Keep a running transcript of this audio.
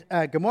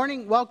Good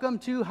morning. Welcome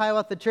to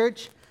Hiawatha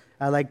Church.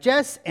 Like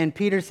Jess and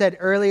Peter said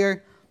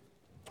earlier,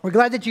 we're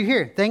glad that you're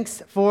here. Thanks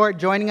for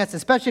joining us,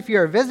 especially if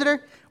you're a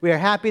visitor. We are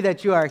happy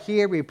that you are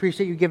here. We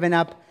appreciate you giving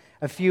up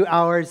a few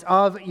hours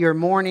of your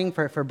morning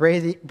for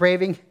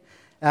braving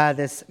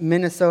this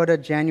Minnesota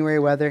January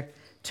weather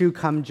to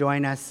come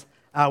join us.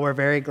 We're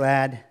very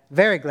glad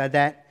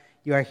that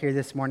you are here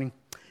this morning.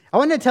 I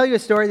wanted to tell you a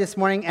story this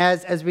morning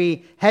as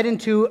we head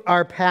into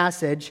our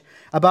passage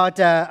about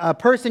a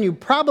person you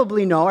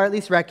probably know, or at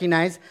least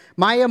recognize.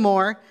 Maya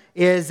Moore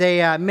is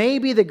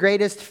maybe the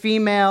greatest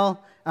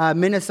female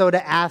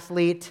Minnesota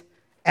athlete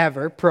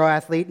ever, pro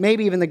athlete,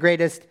 maybe even the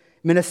greatest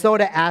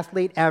Minnesota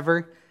athlete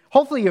ever.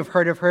 Hopefully you've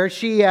heard of her.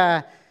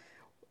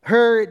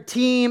 Her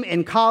team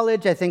in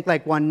college, I think,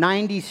 won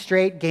 90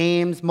 straight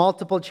games,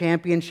 multiple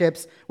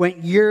championships, went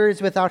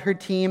years without her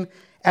team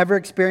ever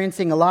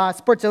experiencing a loss.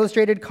 Sports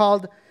Illustrated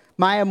called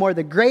Maya Moore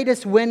the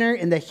greatest winner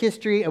in the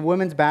history of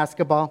women's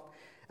basketball.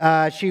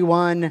 She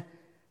won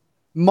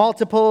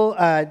multiple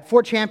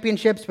 4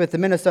 championships with the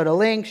Minnesota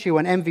Lynx. She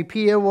won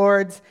MVP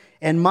awards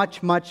and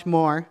much, much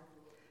more.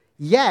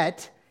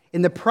 Yet,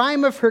 in the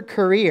prime of her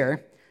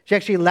career, she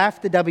actually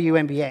left the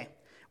WNBA,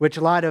 which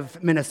a lot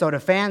of Minnesota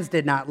fans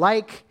did not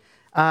like,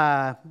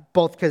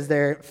 both because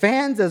they're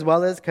fans as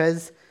well as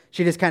because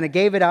she just kind of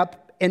gave it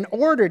up in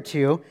order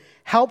to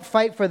help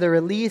fight for the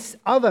release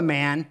of a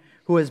man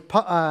who was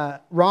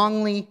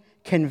wrongly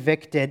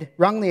convicted,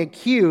 wrongly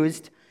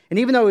accused, and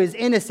even though he was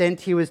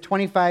innocent, he was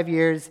 25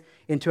 years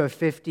into a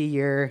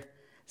 50-year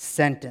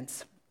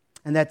sentence.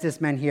 And that's this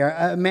man here,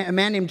 a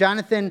man named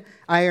Jonathan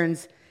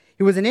Irons.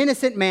 He was an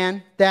innocent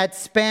man that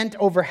spent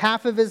over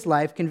half of his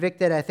life,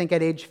 convicted, I think,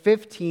 at age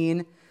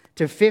 15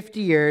 to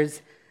 50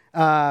 years,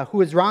 who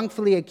was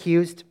wrongfully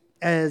accused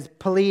as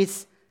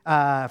police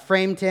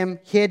framed him,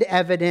 hid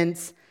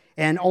evidence,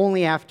 and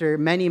only after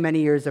many,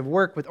 many years of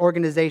work with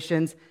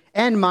organizations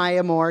and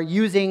Maya Moore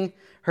using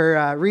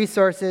her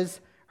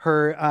resources,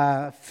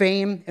 her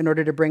fame in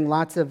order to bring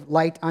lots of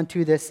light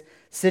onto this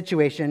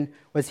situation,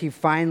 was he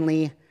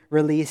finally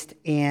released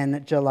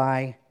in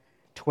July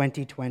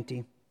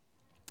 2020.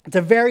 It's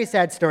a very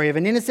sad story of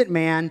an innocent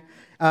man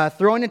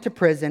thrown into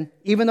prison,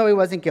 even though he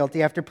wasn't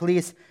guilty, after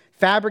police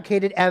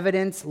fabricated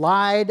evidence,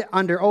 lied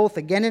under oath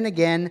again and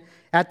again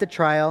at the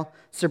trial,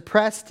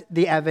 suppressed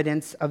the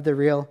evidence of the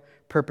real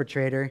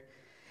perpetrator.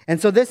 And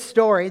so this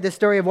story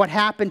of what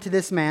happened to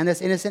this man,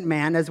 this innocent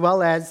man, as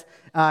well as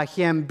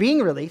him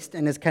being released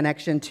and his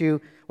connection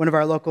to one of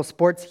our local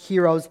sports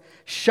heroes,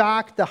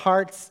 shocked the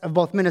hearts of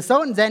both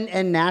Minnesotans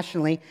and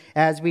nationally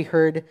as we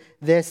heard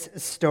this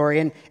story.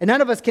 And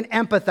none of us can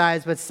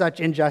empathize with such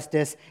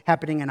injustice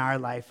happening in our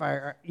life,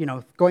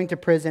 going to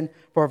prison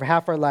for over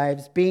half our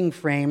lives, being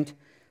framed.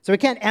 So we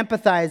can't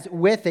empathize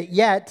with it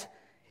yet.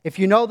 If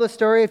you know the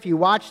story, if you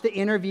watch the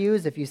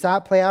interviews, if you saw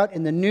it play out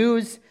in the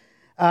news,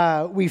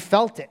 we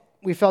felt it.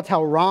 We felt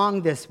how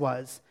wrong this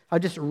was, how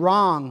just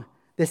wrong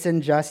this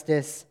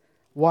injustice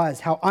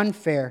was, how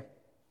unfair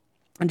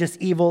and just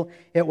evil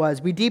it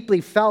was. We deeply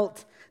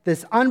felt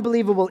this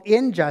unbelievable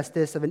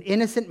injustice of an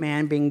innocent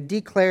man being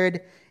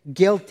declared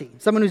guilty,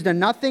 someone who's done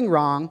nothing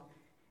wrong,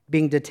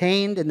 being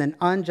detained and then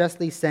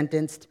unjustly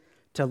sentenced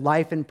to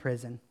life in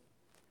prison,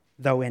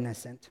 though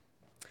innocent.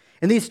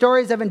 And these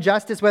stories of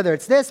injustice, whether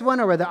it's this one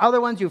or the other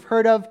ones you've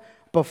heard of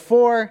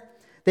before,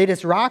 they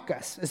just rock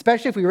us,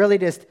 especially if we really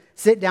just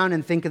sit down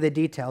and think of the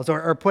details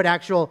or put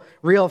actual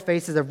real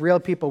faces of real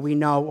people we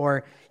know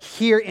or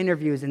hear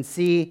interviews and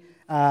see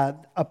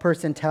a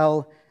person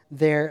tell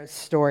their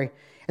story.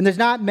 And there's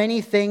not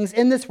many things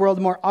in this world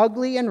more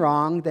ugly and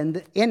wrong than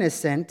the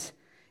innocent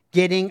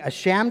getting a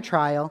sham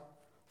trial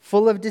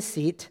full of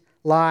deceit,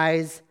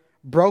 lies,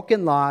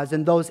 broken laws,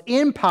 and those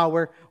in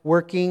power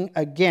working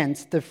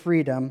against the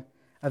freedom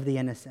of the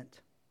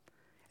innocent.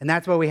 And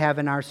that's what we have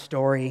in our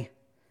story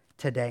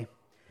today.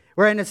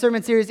 We're in a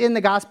sermon series in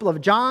the Gospel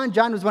of John.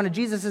 John was one of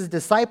Jesus'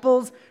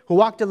 disciples who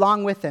walked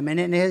along with him.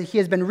 And he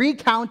has been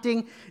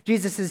recounting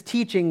Jesus'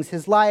 teachings,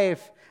 his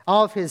life,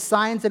 all of his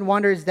signs and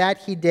wonders that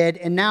he did.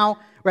 And now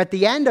we're at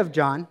the end of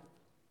John,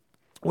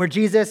 where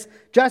Jesus,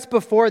 just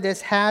before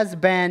this, has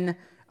been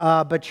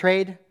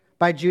betrayed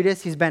by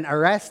Judas. He's been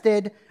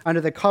arrested under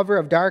the cover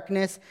of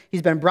darkness.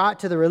 He's been brought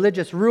to the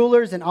religious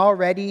rulers, and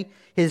already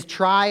his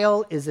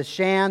trial is a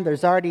sham.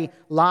 There's already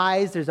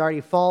lies. There's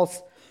already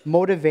false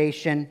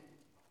motivation.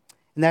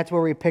 And that's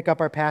where we pick up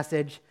our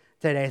passage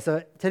today.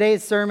 So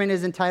today's sermon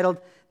is entitled,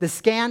 The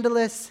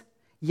Scandalous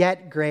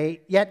Yet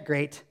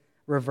Great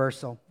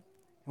Reversal.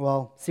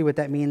 We'll see what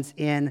that means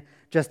in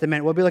just a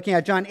minute. We'll be looking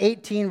at John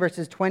 18,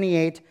 verses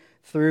 28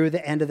 through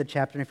the end of the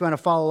chapter. And if you want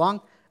to follow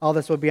along, all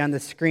this will be on the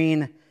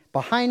screen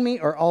behind me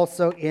or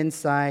also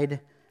inside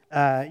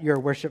your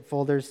worship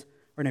folders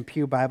or in a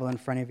pew Bible in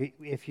front of you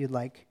if you'd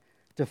like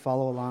to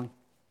follow along.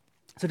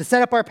 So to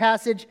set up our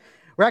passage,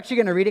 we're actually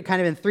going to read it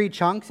kind of in 3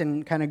 chunks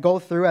and kind of go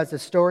through as the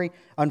story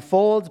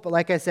unfolds. But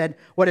like I said,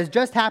 what has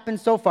just happened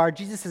so far,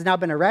 Jesus has now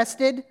been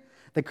arrested.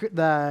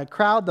 The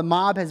crowd, the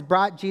mob, has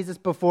brought Jesus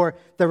before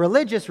the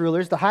religious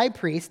rulers, the high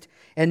priest,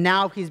 and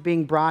now he's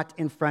being brought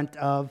in front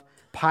of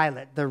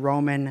Pilate, the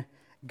Roman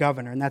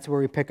governor. And that's where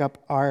we pick up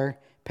our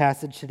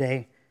passage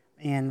today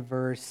in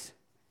verse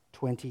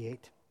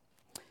 28.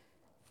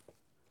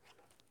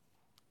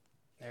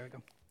 There we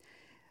go.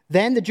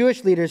 Then the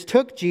Jewish leaders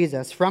took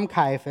Jesus from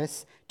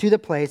Caiaphas to the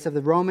place of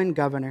the Roman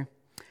governor.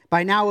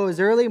 By now it was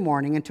early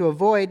morning, and to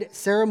avoid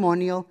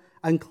ceremonial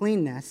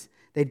uncleanness,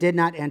 they did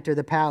not enter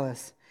the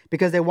palace,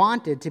 because they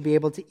wanted to be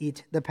able to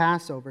eat the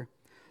Passover.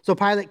 So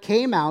Pilate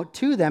came out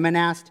to them and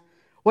asked,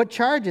 "What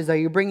charges are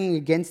you bringing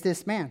against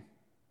this man?"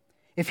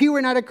 "If he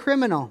were not a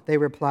criminal," they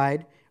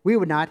replied, "we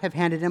would not have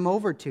handed him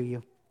over to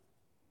you."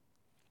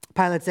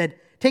 Pilate said,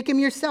 "Take him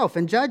yourself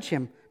and judge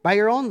him by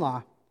your own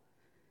law."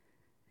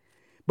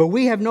 "But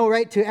we have no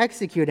right to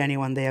execute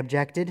anyone," they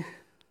objected.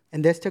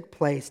 And this took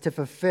place to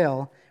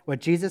fulfill what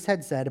Jesus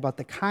had said about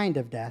the kind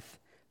of death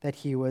that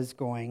he was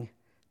going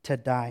to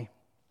die.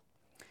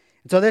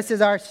 And so this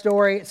is our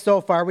story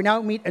so far. We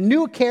now meet a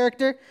new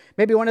character,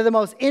 maybe one of the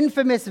most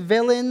infamous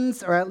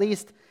villains, or at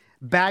least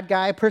bad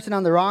guy, person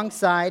on the wrong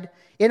side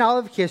in all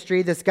of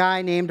history, this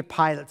guy named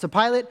Pilate. So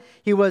Pilate,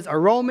 he was a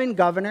Roman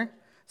governor.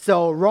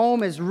 So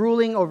Rome is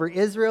ruling over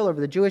Israel,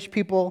 over the Jewish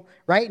people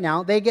right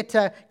now. They get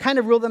to kind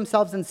of rule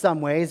themselves in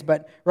some ways,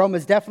 but Rome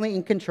is definitely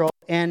in control.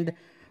 And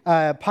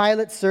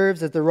Pilate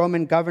serves as the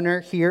Roman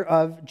governor here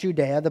of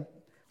Judea,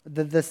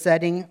 the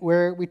setting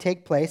where we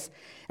take place.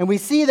 And we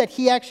see that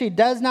he actually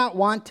does not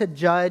want to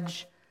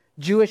judge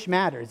Jewish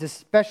matters,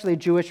 especially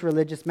Jewish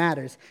religious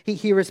matters.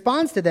 He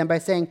responds to them by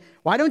saying,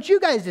 "Why don't you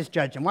guys just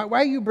judge him? Why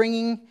are you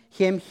bringing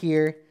him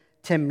here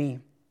to me?"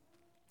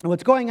 And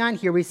what's going on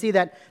here, we see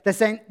that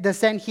the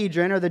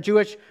Sanhedrin, or the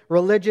Jewish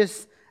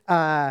religious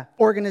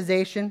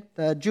organization,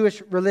 the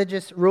Jewish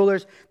religious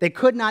rulers, they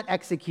could not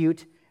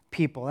execute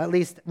people. At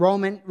least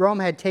Rome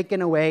had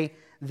taken away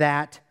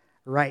that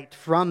right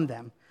from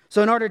them.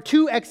 So in order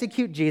to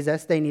execute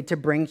Jesus, they need to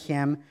bring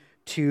him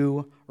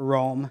to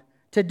Rome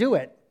to do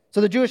it.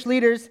 So the Jewish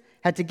leaders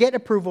had to get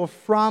approval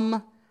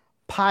from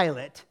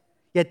Pilate,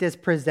 yet this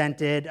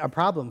presented a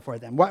problem for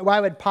them. Why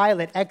would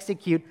Pilate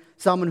execute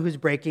someone who's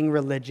breaking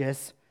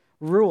religious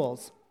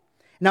rules?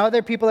 Now,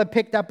 other people have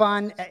picked up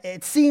on,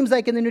 it seems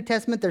like in the New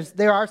Testament,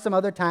 there are some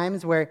other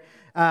times where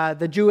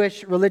the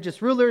Jewish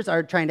religious rulers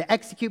are trying to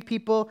execute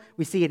people.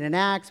 We see it in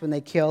Acts when they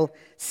kill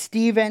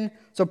Stephen.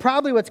 So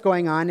probably what's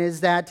going on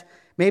is that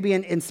maybe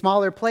in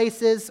smaller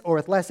places or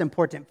with less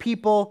important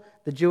people,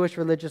 the Jewish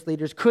religious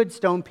leaders could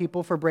stone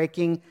people for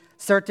breaking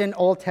certain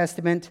Old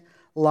Testament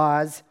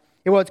laws.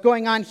 And what's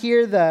going on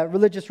here, the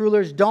religious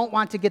rulers don't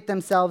want to get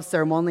themselves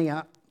ceremonially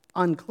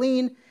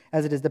unclean,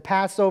 as it is the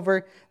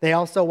Passover. They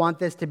also want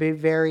this to be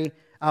very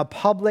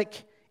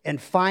public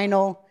and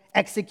final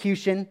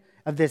execution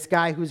of this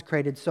guy who's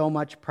created so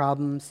much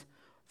problems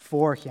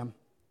for him.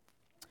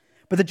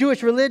 But the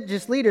Jewish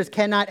religious leaders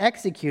cannot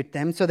execute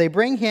them, so they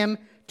bring him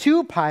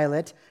to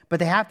Pilate, but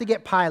they have to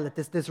get Pilate,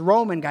 this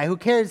Roman guy who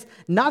cares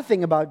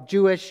nothing about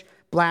Jewish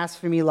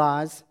blasphemy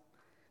laws.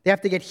 They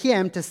have to get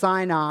him to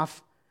sign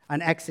off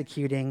on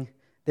executing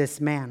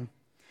this man.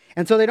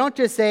 And so they don't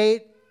just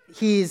say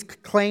he's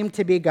claimed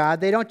to be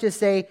God. They don't just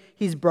say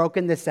he's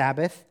broken the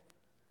Sabbath.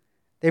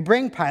 They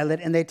bring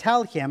Pilate and they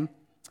tell him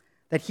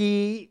that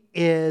he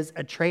is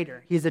a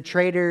traitor. He's a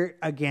traitor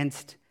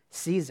against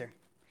Caesar.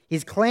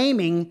 He's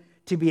claiming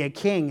to be a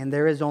king, and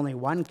there is only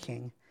one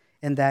king,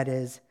 and that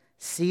is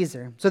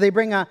Caesar. So they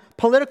bring a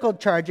political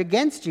charge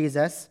against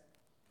Jesus,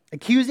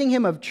 accusing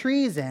him of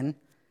treason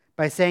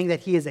by saying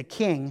that he is a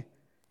king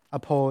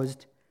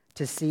opposed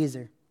to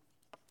Caesar.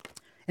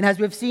 And as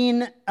we've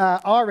seen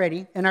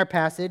already in our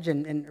passage,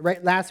 and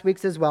last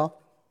week's as well,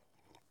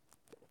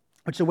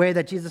 which is the way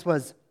that Jesus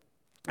was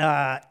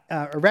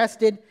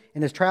arrested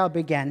and his trial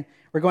began,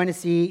 we're going to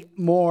see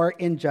more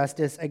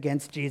injustice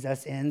against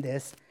Jesus in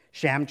this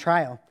sham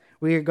trial.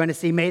 We are going to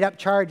see made-up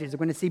charges. We're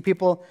going to see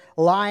people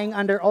lying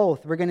under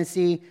oath. We're going to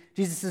see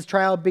Jesus'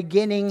 trial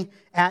beginning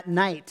at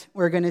night.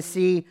 We're going to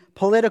see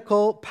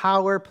political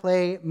power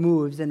play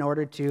moves in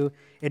order to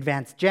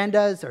advance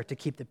agendas or to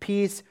keep the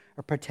peace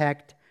or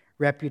protect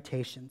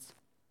reputations.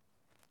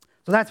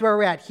 So that's where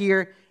we're at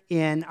here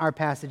in our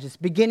passage. This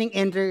beginning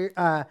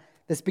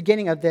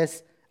of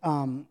this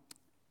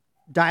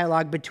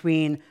dialogue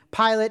between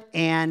Pilate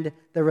and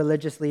the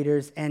religious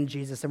leaders and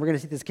Jesus. And we're going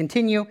to see this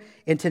continue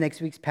into next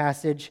week's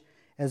passage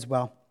as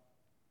well.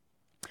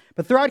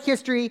 But throughout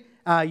history,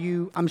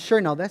 you, I'm sure,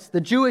 know this,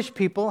 the Jewish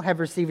people have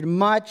received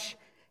much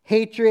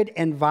hatred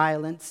and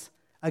violence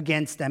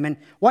against them. And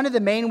one of the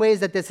main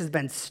ways that this has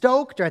been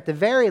stoked, or at the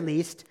very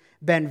least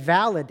been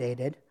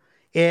validated,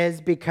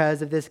 is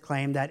because of this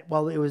claim that,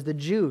 well, it was the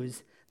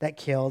Jews that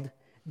killed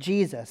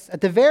Jesus. At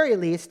the very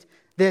least,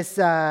 this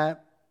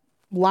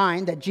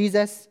line that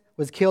Jesus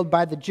was killed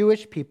by the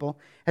Jewish people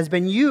has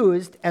been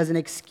used as an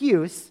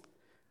excuse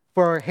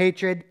for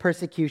hatred,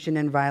 persecution,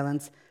 and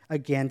violence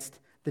against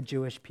the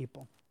Jewish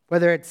people.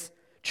 Whether it's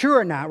true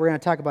or not, we're going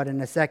to talk about it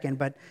in a second,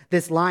 but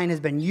this line has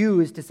been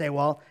used to say,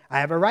 well, I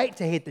have a right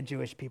to hate the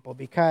Jewish people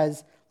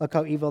because look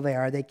how evil they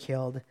are. They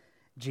killed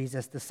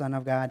Jesus, the Son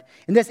of God.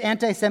 And this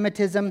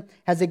anti-Semitism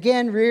has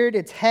again reared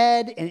its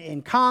head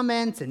in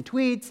comments and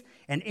tweets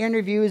and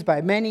interviews by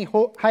many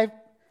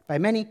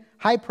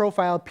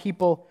high-profile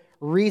people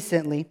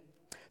recently.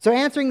 So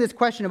answering this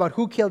question about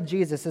who killed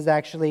Jesus is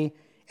actually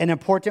an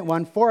important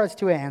one for us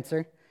to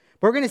answer.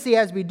 But we're going to see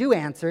as we do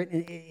answer it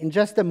in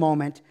just a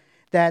moment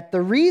that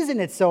the reason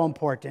it's so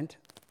important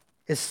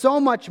is so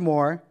much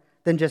more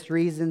than just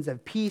reasons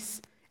of peace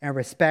and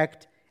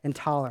respect and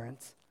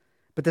tolerance.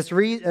 But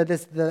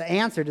the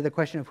answer to the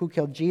question of who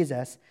killed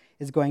Jesus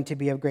is going to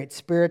be of great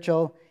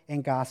spiritual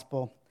and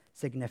gospel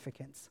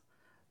significance.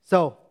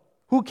 So,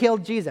 who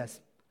killed Jesus?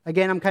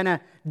 Again, I'm kind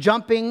of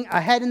jumping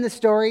ahead in the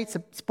story.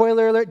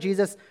 Spoiler alert,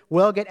 Jesus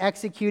will get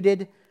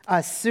executed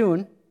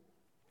soon,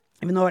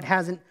 even though it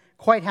hasn't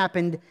quite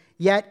happened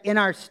yet in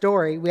our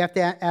story. We have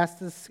to ask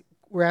this.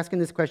 We're asking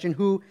this question: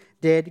 who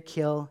did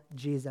kill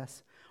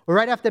Jesus? Well,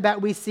 right off the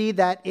bat, we see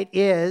that it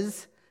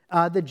is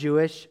the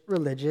Jewish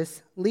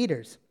religious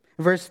leaders.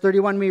 In verse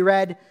 31, we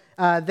read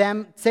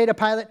them say to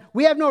Pilate,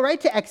 "We have no right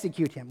to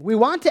execute him. We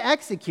want to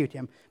execute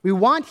him. We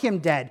want him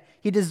dead.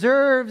 He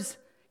deserves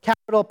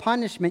capital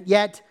punishment,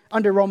 yet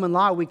under Roman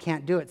law, we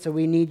can't do it, so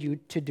we need you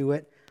to do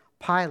it,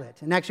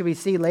 Pilate." And actually, we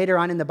see later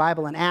on in the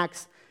Bible in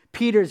Acts,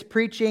 Peter's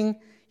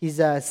preaching.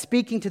 He's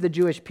speaking to the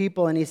Jewish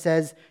people, and he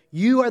says,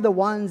 "You are the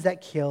ones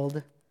that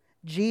killed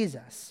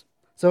Jesus."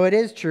 So it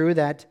is true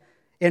that,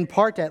 in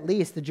part at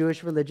least, the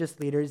Jewish religious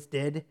leaders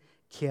did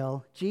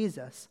kill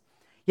Jesus.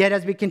 Yet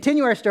as we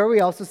continue our story, we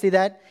also see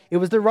that it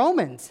was the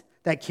Romans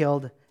that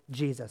killed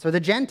Jesus, or the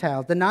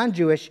Gentiles, the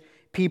non-Jewish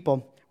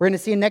people. We're going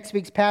to see in next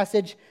week's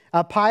passage,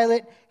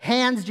 Pilate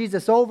hands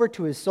Jesus over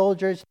to his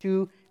soldiers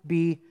to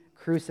be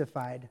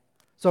crucified.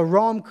 So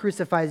Rome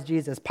crucifies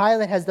Jesus.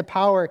 Pilate has the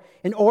power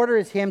and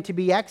orders him to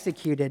be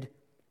executed.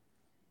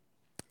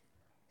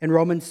 And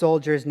Roman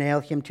soldiers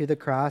nail him to the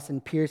cross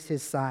and pierce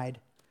his side.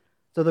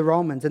 So the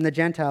Romans and the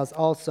Gentiles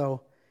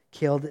also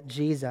killed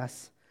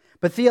Jesus.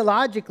 But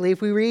theologically,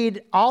 if we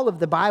read all of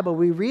the Bible,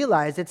 we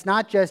realize it's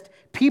not just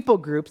people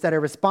groups that are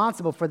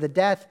responsible for the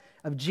death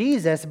of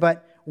Jesus,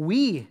 but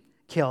we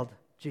killed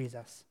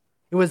Jesus.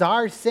 It was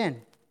our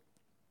sin.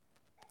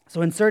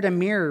 So insert a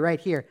mirror right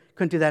here.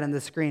 Couldn't do that on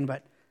the screen,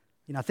 but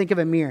think of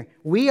a mirror.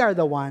 We are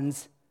the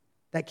ones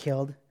that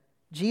killed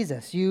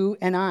Jesus, you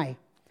and I.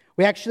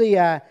 We actually,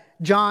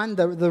 John,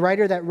 the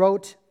writer that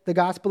wrote the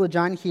Gospel of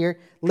John here,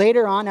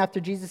 later on after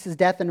Jesus'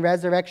 death and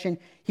resurrection,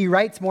 he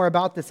writes more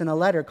about this in a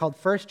letter called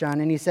 1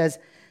 John, and he says,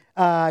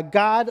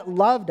 God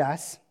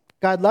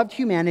loved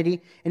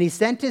humanity, and he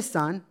sent his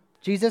Son,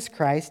 Jesus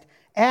Christ,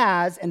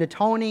 as an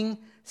atoning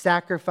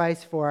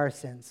sacrifice for our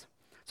sins.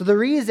 So the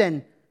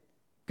reason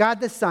God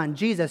the Son,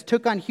 Jesus,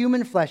 took on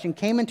human flesh and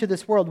came into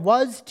this world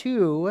was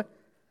to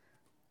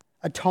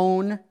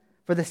atone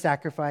for the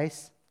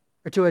sacrifice,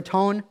 or to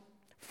atone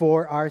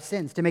for our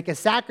sins, to make a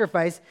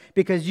sacrifice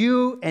because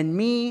you and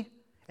me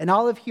and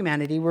all of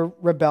humanity were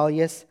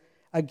rebellious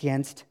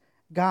against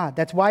God.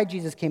 That's why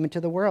Jesus came into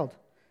the world,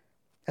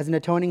 as an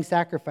atoning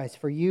sacrifice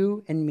for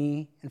you and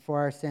me and for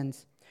our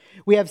sins.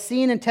 We have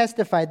seen and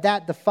testified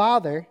that the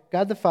Father,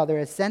 God the Father,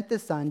 has sent the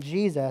Son,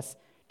 Jesus,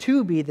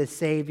 to be the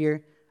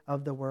Savior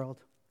of the world.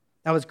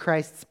 That was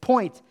Christ's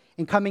point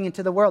in coming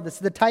into the world. This is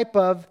the type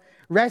of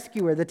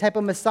rescuer, the type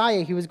of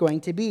Messiah he was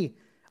going to be.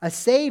 A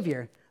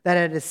Savior that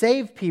had to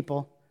save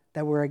people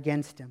that were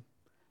against him,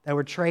 that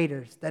were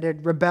traitors, that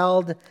had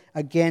rebelled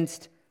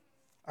against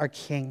our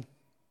King.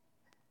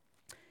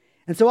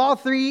 And so all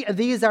three of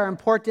these are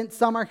important.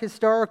 Some are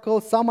historical,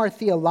 some are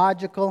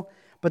theological,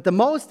 but the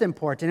most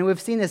important, and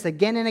we've seen this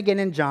again and again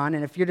in John,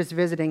 and if you're just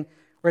visiting,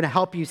 we're going to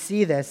help you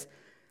see this.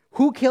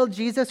 Who killed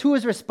Jesus? Who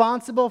is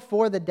responsible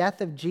for the death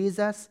of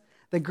Jesus?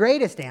 The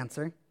greatest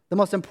answer, the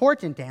most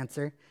important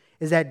answer,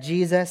 is that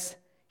Jesus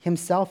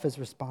himself is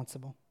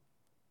responsible.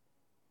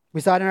 We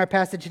saw it in our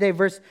passage today.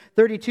 Verse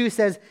 32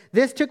 says,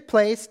 "This took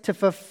place to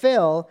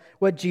fulfill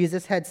what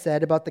Jesus had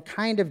said about the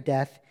kind of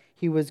death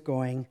he was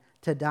going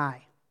to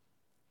die."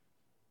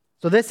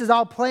 So this is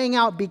all playing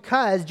out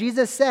because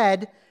Jesus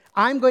said,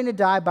 "I'm going to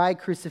die by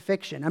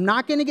crucifixion. I'm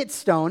not going to get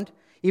stoned,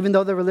 even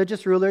though the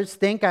religious rulers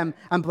think I'm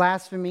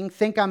blaspheming,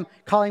 think I'm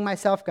calling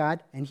myself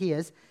God," and he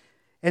is.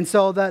 And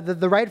so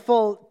the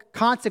rightful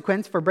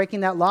consequence for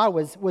breaking that law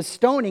was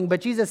stoning.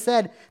 But Jesus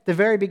said at the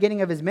very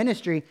beginning of his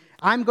ministry,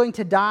 "I'm going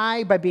to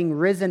die by being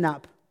risen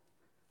up."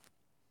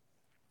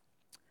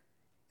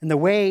 And the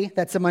way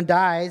that someone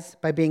dies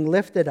by being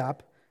lifted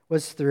up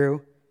was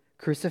through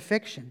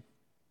crucifixion.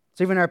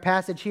 So even in our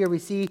passage here, we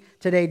see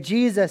today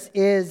Jesus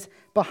is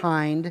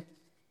behind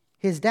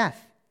his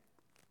death.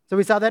 So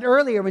we saw that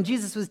earlier when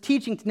Jesus was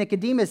teaching to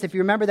Nicodemus, if you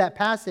remember that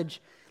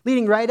passage,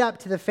 leading right up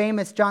to the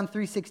famous John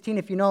 3:16,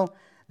 if you know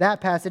that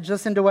passage,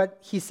 listen to what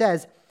he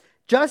says.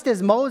 "Just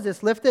as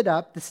Moses lifted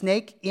up the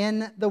snake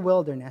in the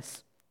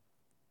wilderness,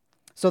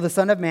 so the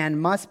Son of Man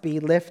must be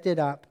lifted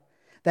up,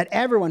 that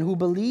everyone who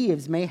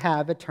believes may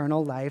have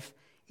eternal life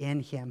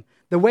in him."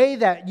 The way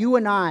that you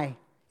and I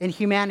in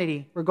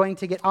humanity were going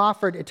to get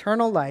offered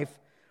eternal life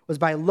was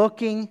by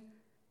looking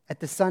at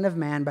the Son of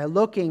Man, by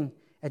looking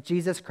at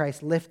Jesus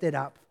Christ lifted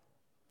up.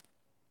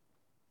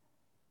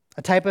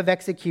 A type of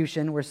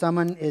execution where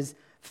someone is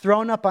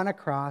thrown up on a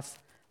cross,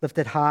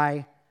 lifted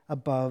high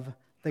above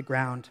the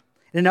ground.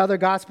 In other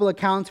gospel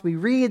accounts, we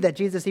read that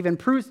Jesus even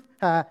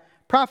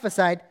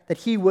prophesied that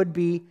he would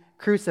be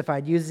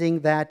crucified,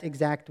 using that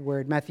exact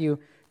word. Matthew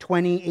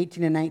 20,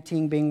 18 and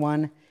 19 being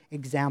one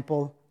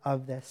example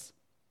of this.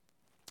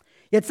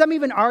 Yet some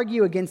even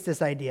argue against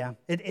this idea.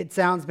 It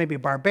sounds maybe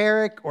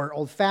barbaric or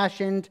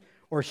old-fashioned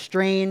or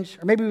strange,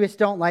 or maybe we just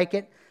don't like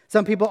it.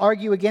 Some people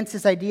argue against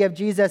this idea of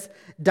Jesus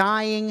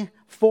dying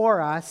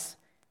for us,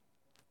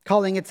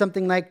 calling it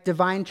something like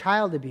divine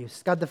child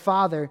abuse, God the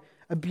Father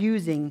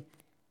abusing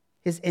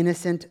his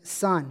innocent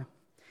son.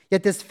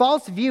 Yet this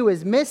false view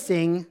is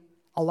missing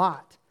a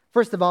lot.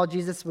 First of all,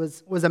 Jesus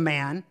was a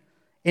man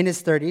in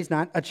his 30s,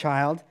 not a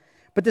child.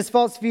 But this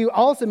false view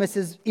also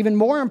misses even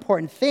more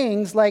important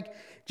things, like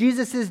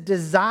Jesus'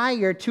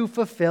 desire to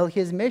fulfill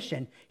his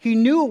mission. He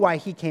knew why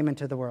he came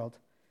into the world,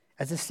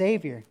 as a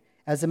Savior,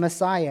 as a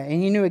Messiah,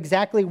 and he knew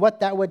exactly what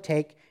that would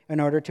take in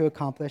order to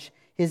accomplish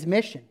his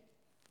mission.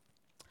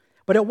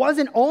 But it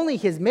wasn't only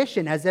his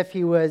mission, as if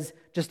he was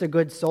just a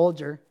good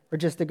soldier or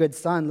just a good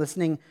son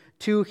listening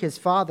to his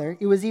Father.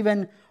 It was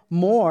even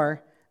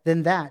more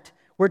than that.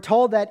 We're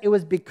told that it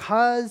was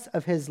because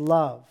of his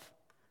love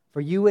for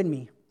you and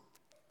me,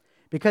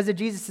 because of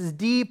Jesus'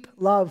 deep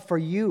love for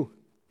you,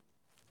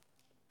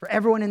 for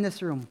everyone in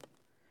this room,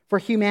 for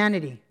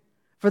humanity,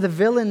 for the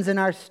villains in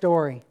our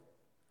story.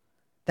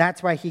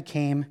 That's why he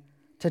came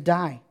to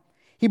die.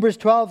 Hebrews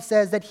 12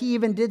 says that he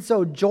even did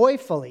so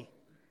joyfully.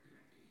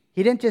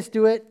 He didn't just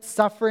do it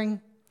suffering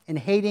and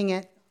hating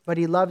it, but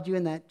he loved you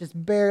in that just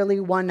barely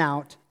won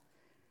out.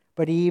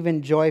 But he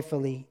even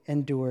joyfully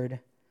endured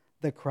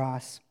the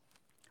cross.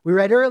 We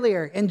read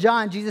earlier in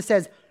John, Jesus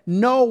says,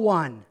 "No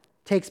one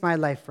takes my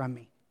life from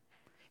me."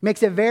 He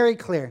makes it very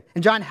clear.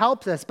 And John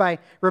helps us by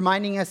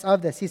reminding us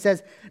of this. He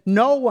says,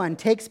 "No one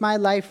takes my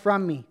life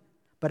from me,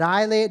 but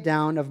I lay it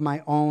down of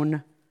my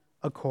own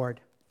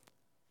accord."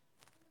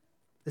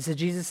 This is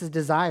Jesus'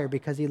 desire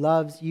because he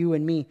loves you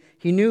and me.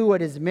 He knew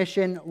what his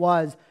mission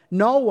was.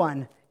 No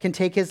one can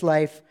take his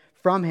life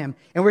from him.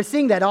 And we're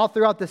seeing that all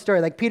throughout the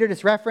story. Like Peter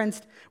just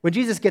referenced, when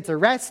Jesus gets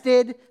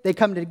arrested, they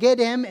come to get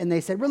him and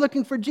they said, "We're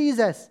looking for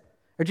Jesus."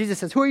 Or Jesus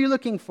says, "Who are you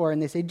looking for?" And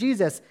they say,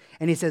 "Jesus."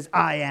 And he says,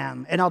 "I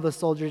am." And all the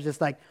soldiers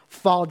just like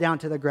fall down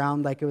to the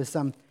ground like it was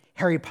some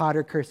Harry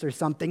Potter curse or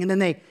something. And then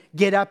they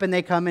get up and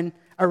they come and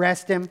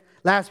arrest him.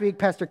 Last week,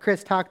 Pastor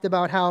Chris talked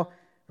about how, or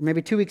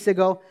maybe 2 weeks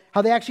ago,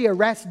 how they actually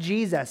arrest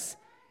Jesus.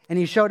 And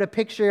he showed a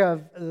picture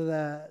of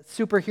the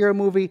superhero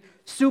movie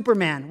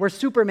Superman, where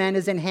Superman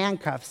is in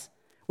handcuffs,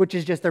 which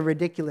is just a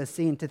ridiculous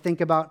scene to think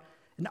about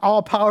an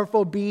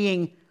all-powerful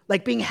being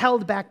like being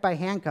held back by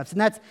handcuffs.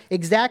 And that's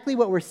exactly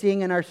what we're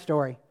seeing in our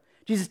story.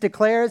 Jesus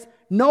declares,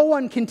 "No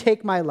one can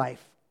take my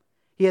life."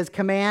 He has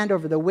command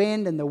over the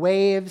wind and the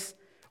waves,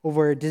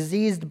 over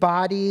diseased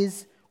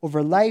bodies,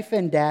 over life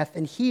and death.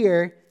 And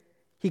here,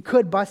 he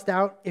could bust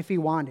out if he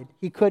wanted.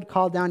 He could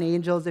call down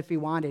angels if he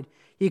wanted.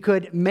 He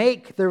could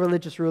make the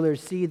religious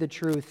rulers see the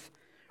truth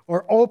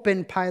or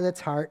open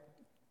Pilate's heart.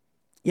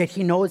 Yet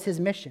he knows his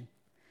mission.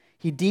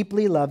 He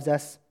deeply loves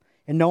us,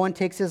 and no one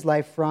takes his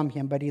life from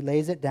him, but he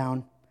lays it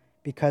down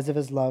because of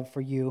his love for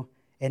you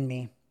and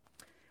me.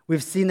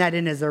 We've seen that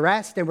in his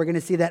arrest, and we're going to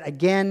see that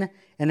again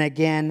and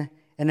again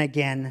and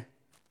again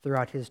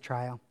throughout his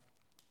trial.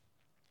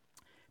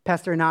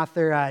 Pastor and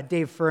author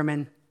Dave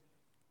Furman,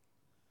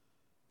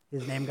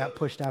 his name got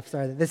pushed off,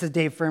 sorry. This is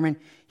Dave Furman.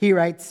 He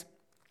writes,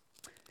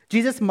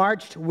 "Jesus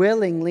marched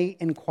willingly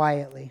and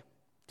quietly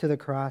to the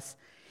cross,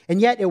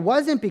 and yet it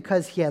wasn't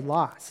because he had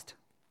lost.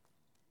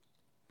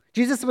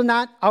 Jesus was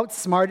not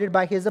outsmarted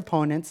by his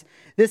opponents.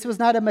 This was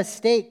not a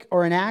mistake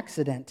or an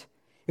accident.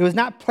 It was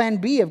not plan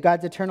B of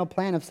God's eternal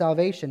plan of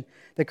salvation.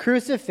 The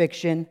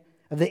crucifixion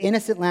of the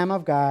innocent Lamb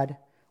of God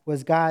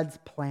was God's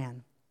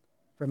plan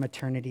from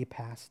eternity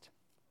past."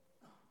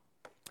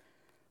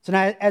 So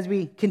now as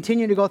we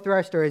continue to go through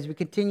our stories, we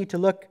continue to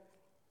look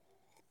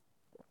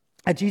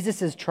at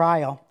Jesus'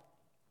 trial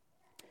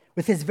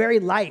with his very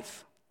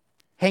life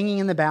hanging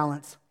in the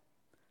balance.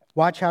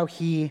 Watch how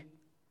he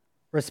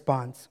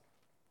responds.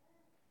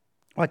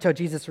 Watch how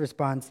Jesus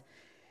responds.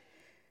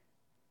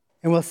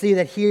 And we'll see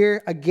that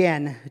here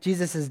again,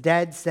 Jesus is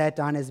dead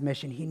set on his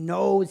mission. He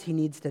knows he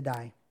needs to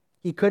die.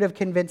 He could have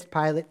convinced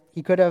Pilate.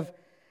 He could have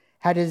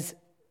had his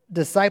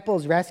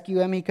disciples rescue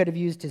him. He could have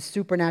used his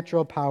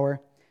supernatural power.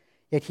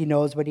 Yet he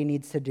knows what he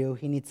needs to do.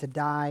 He needs to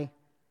die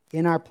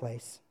in our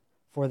place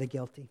for the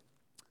guilty.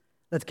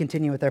 Let's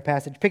continue with our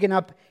passage. Picking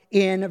up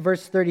in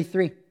verse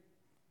 33.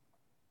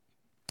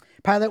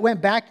 Pilate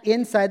went back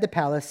inside the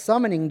palace,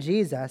 summoning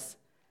Jesus,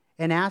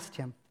 and asked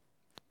him,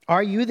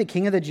 "Are you the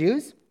king of the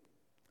Jews?"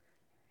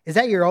 "Is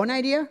that your own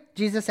idea?"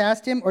 Jesus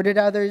asked him, "or did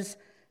others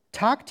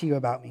talk to you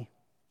about me?"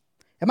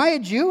 "Am I a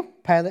Jew?"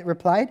 Pilate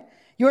replied.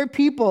 "Your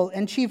people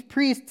and chief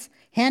priests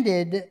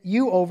handed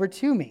you over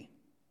to me.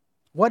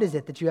 What is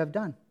it that you have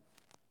done?"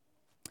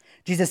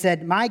 Jesus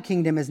said, "My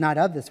kingdom is not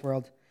of this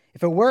world.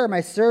 If it were,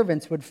 my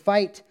servants would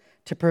fight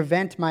to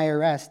prevent my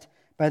arrest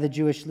by the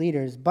Jewish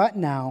leaders. But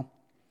now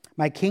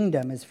my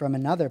kingdom is from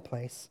another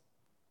place."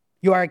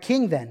 "You are a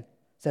king then,"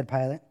 said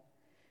Pilate.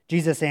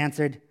 Jesus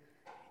answered,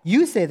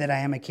 "You say that I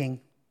am a king.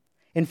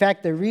 In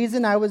fact, the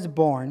reason I was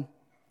born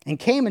and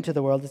came into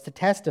the world is to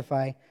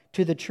testify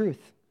to the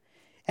truth.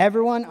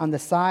 Everyone on the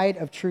side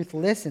of truth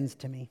listens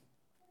to me."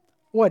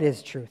 "What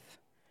is truth?"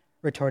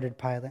 retorted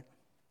Pilate.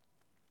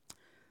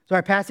 So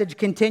our passage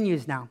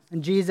continues now,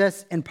 and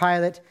Jesus and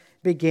Pilate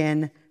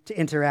begin to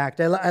interact.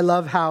 I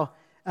love how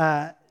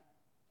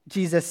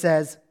Jesus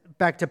says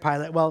back to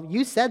Pilate, "Well,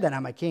 you said that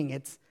I'm a king.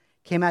 It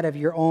came out of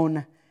your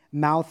own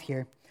mouth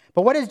here."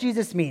 But what does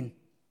Jesus mean?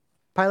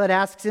 Pilate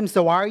asks him,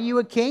 "So are you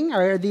a king?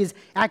 Are these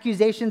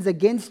accusations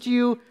against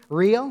you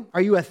real?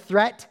 Are you a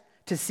threat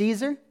to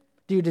Caesar?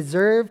 Do you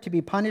deserve to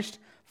be punished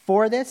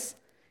for this?"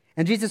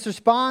 And Jesus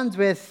responds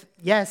with,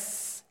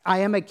 "Yes, I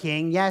am a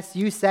king. Yes,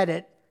 you said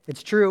it.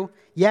 It's true.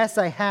 Yes,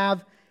 I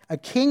have a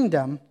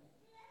kingdom."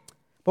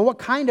 But what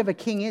kind of a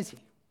king is he?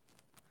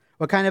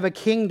 What kind of a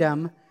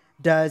kingdom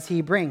does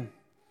he bring?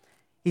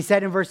 He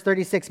said in verse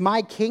 36,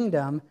 "My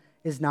kingdom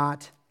is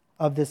not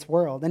of this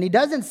world." And he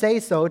doesn't say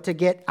so to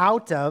get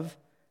out of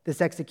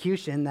this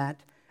execution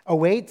that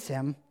awaits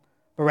him,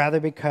 but rather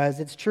because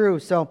it's true.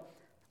 So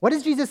what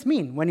does Jesus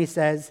mean when he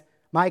says,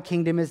 "My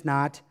kingdom is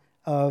not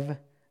of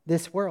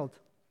this world"?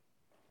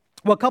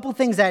 Well, a couple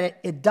things that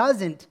it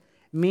doesn't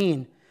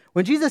mean.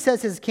 When Jesus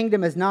says his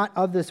kingdom is not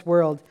of this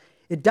world,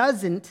 it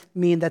doesn't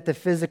mean that the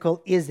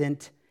physical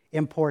isn't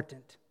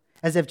important,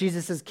 as if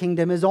Jesus'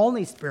 kingdom is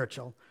only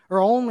spiritual or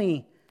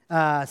only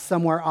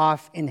somewhere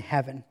off in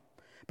heaven.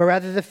 But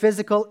rather, the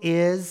physical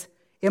is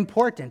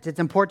important. It's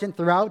important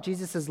throughout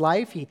Jesus'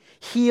 life. He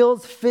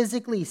heals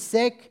physically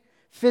sick,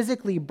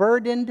 physically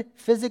burdened,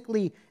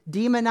 physically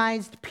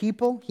demonized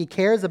people. He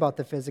cares about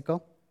the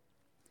physical.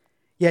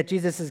 Yet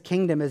Jesus'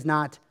 kingdom is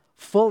not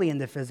fully in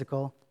the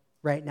physical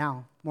right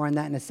now. More on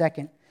that in a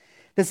second.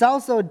 This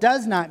also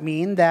does not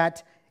mean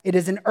that it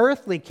is an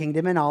earthly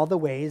kingdom in all the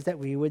ways that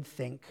we would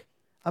think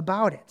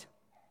about it.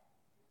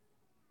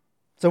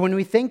 So when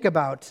we think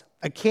about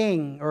a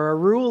king or a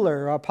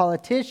ruler or a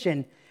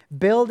politician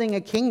building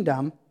a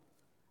kingdom,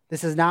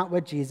 this is not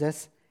what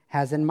Jesus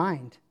has in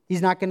mind.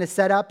 He's not going to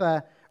set up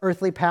an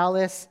earthly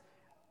palace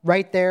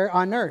right there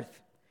on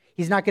earth.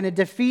 He's not going to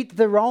defeat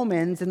the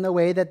Romans in the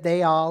way that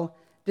they all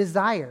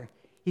desire.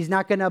 He's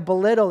not going to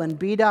belittle and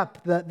beat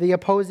up the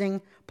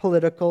opposing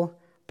political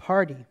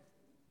party.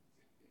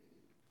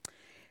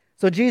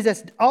 So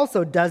Jesus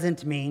also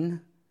doesn't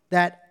mean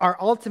that our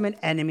ultimate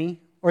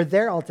enemy or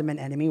their ultimate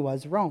enemy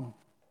was Rome.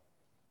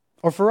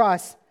 Or for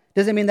us,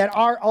 doesn't mean that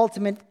our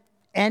ultimate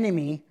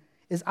enemy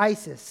is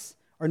ISIS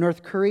or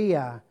North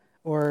Korea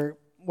or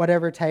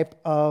whatever type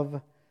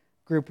of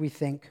group we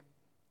think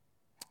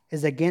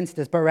is against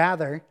us. But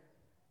rather,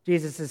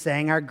 Jesus is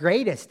saying our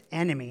greatest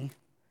enemy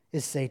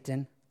is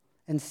Satan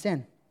and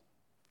sin,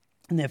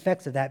 and the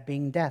effects of that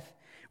being death.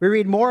 We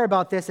read more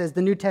about this as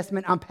the New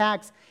Testament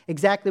unpacks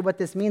exactly what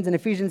this means. In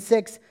Ephesians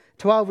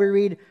 6:12, we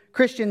read,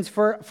 "Christians,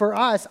 for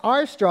us,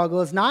 our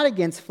struggle is not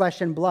against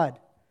flesh and blood.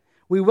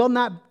 We will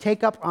not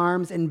take up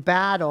arms and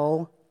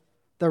battle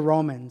the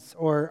Romans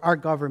or our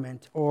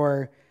government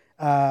or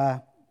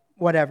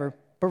whatever.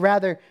 But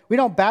rather, we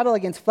don't battle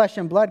against flesh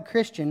and blood,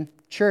 Christian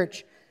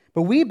church,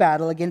 but we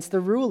battle against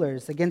the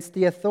rulers, against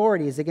the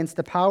authorities, against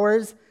the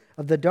powers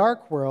of the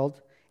dark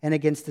world, and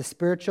against the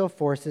spiritual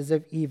forces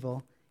of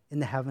evil in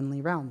the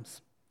heavenly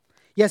realms."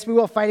 Yes, we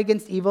will fight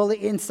against evil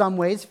in some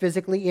ways,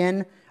 physically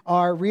in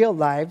our real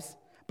lives,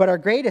 but our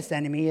greatest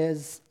enemy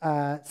is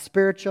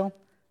spiritual.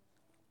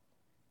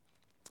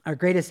 Our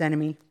greatest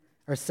enemy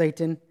are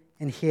Satan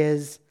and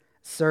his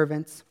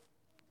servants.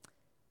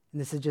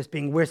 And this is just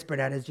being whispered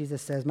at as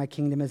Jesus says, "My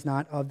kingdom is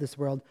not of this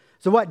world."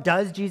 So what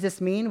does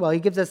Jesus mean? Well, he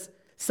gives us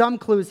some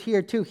clues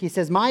here too. He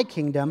says, "My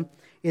kingdom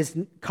is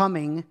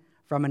coming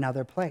from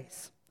another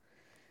place."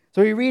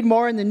 So we read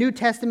more in the New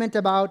Testament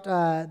about,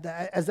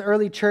 as the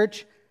early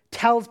church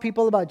tells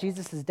people about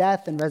Jesus'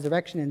 death and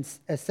resurrection and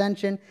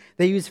ascension,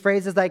 they use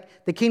phrases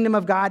like, "The kingdom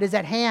of God is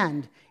at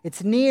hand.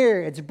 It's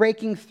near. It's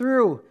breaking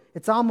through.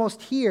 It's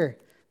almost here.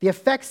 The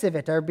effects of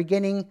it are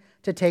beginning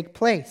to take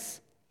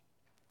place."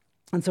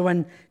 And so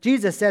when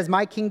Jesus says,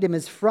 "My kingdom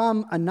is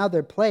from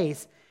another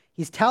place,"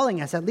 he's telling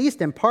us, at least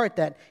in part,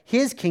 that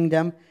his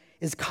kingdom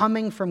is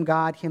coming from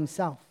God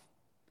himself.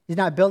 He's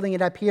not building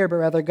it up here, but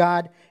rather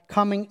God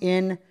coming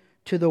in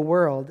to the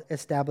world,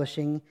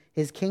 establishing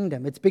his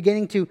kingdom. It's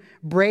beginning to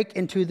break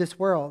into this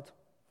world.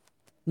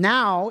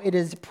 Now it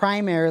is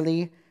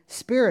primarily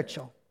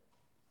spiritual.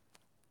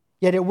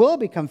 Yet it will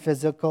become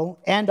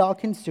physical and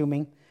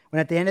all-consuming when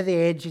at the end of the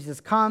age,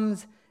 Jesus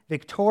comes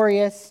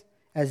victorious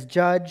as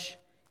judge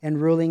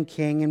and ruling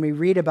king. And we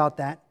read about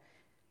that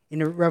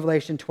in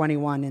Revelation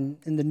 21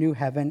 in the new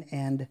heaven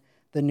and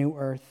the new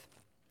earth.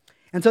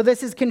 And so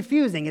this is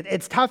confusing.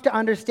 It's tough to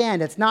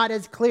understand. It's not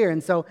as clear.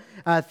 And so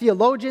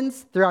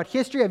theologians throughout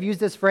history have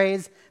used this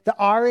phrase, the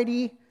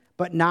already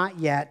but not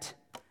yet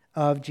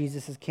of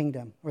Jesus'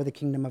 kingdom or the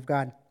kingdom of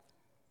God.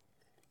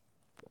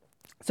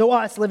 So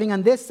us living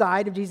on this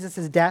side of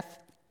Jesus' death,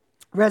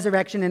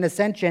 resurrection, and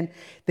ascension,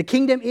 the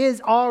kingdom is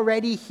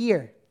already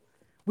here.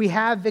 We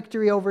have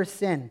victory over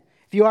sin.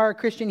 If you are a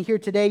Christian here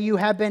today, you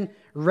have been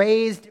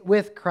raised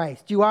with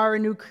Christ. You are a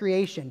new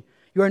creation.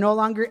 You are no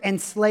longer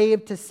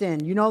enslaved to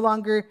sin. You no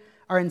longer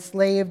are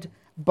enslaved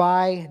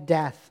by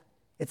death.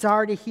 It's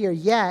already here,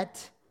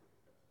 yet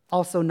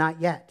also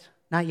not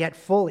yet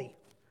fully.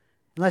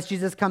 Unless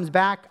Jesus comes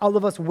back, all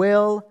of us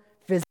will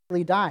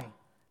physically die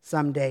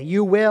someday.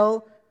 You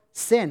will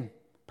sin,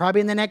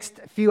 probably in the next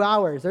few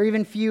hours or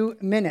even few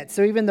minutes.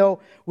 So even though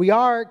we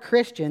are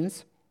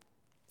Christians,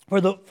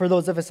 for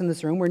those of us in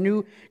this room, we're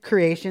new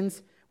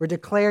creations, we're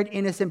declared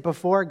innocent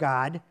before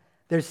God,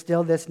 there's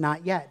still this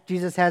not yet.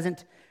 Jesus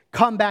hasn't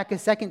come back a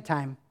second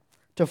time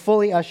to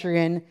fully usher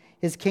in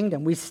his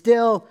kingdom. We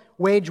still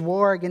wage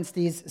war against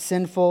these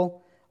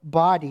sinful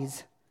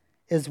bodies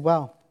as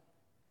well.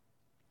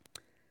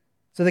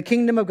 So the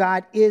kingdom of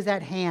God is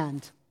at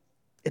hand.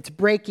 It's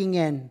breaking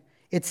in.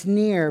 It's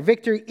near.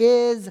 Victory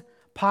is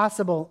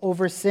possible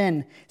over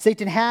sin.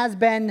 Satan has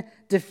been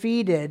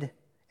defeated,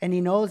 and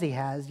he knows he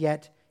has,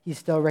 yet he's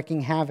still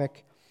wreaking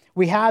havoc.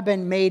 We have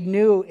been made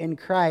new in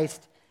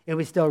Christ, and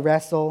we still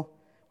wrestle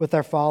with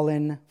our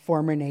fallen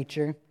former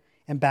nature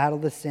and battle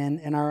the sin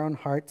in our own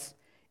hearts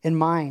and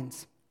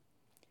minds.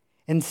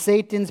 And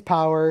Satan's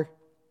power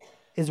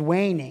is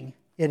waning,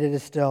 yet it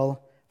is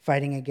still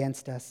fighting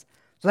against us.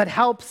 So that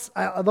helps,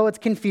 although it's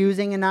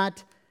confusing and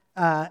not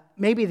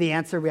maybe the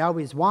answer we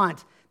always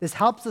want, this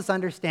helps us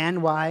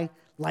understand why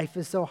life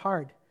is so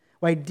hard.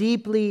 Why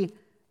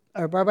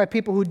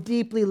people who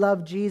deeply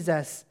love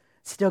Jesus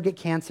still get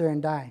cancer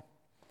and die.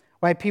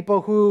 Why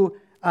people who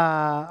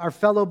are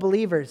fellow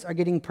believers are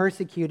getting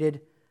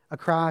persecuted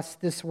across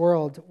this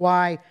world.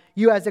 Why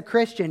you as a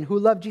Christian who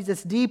love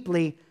Jesus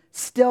deeply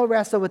still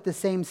wrestle with the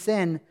same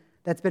sin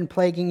that's been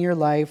plaguing your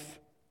life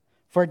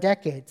for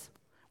decades.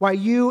 Why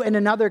you and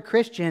another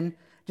Christian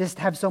just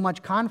have so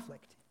much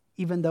conflict,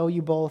 even though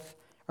you both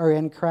are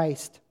in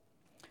Christ.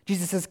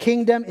 Jesus'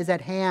 kingdom is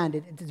at hand.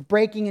 It is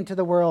breaking into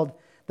the world.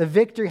 The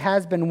victory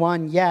has been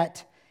won,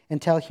 yet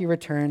until he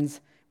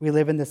returns, we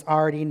live in this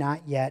already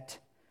not yet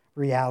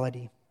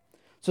reality.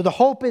 So the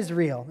hope is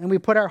real, and we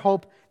put our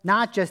hope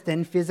not just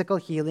in physical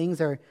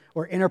healings or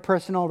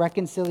interpersonal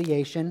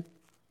reconciliation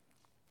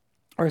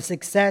or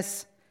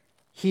success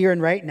here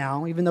and right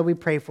now, even though we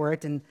pray for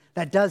it, and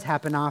that does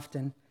happen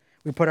often.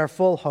 We put our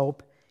full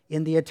hope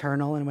in the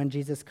eternal and when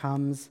Jesus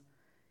comes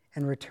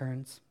and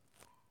returns.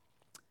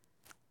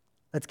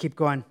 Let's keep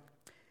going.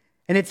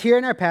 And it's here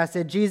in our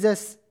passage,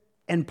 Jesus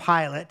and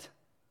Pilate,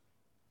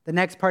 the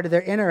next part of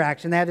their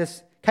interaction, they have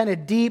this kind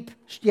of deep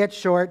yet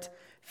short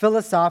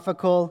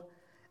philosophical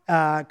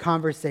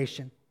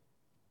conversation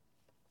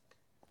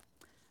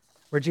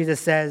where Jesus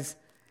says,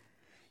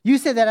 "You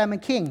say that I'm a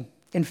king.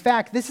 In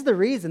fact, this is the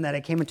reason that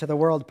I came into the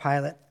world,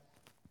 Pilate,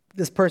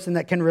 this person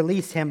that can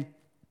release him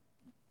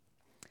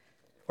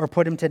or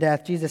put him to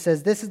death." Jesus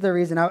says, "This is the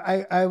reason.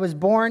 I was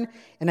born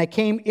and I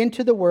came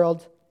into the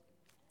world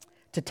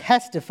to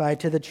testify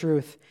to the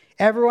truth.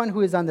 Everyone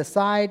who is on the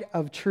side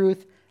of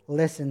truth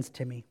listens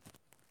to me."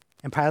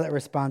 And Pilate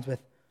responds with,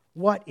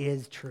 "What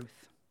is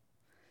truth?"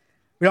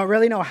 We don't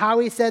really know how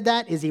he said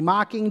that. Is he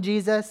mocking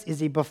Jesus? Is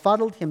he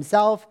befuddled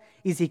himself?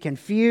 Is he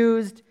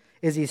confused?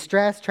 Is he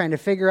stressed, trying to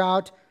figure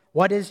out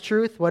what is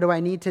truth? What do I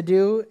need to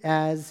do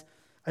as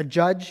a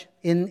judge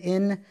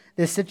in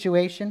this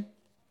situation?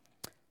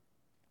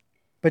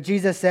 But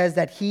Jesus says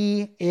that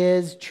he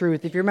is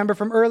truth. If you remember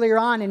from earlier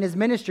on in his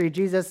ministry,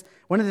 Jesus,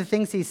 one of the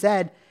things he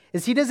said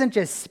is he doesn't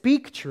just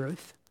speak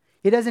truth.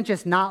 He doesn't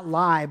just not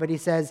lie, but he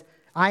says,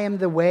 "I am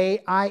the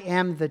way, I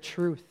am the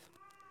truth.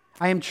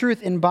 I am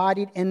truth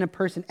embodied in a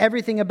person.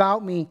 Everything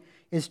about me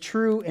is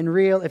true and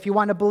real. If you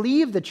want to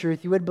believe the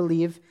truth, you would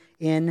believe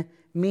in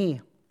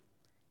me,"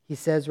 he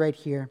says right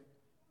here.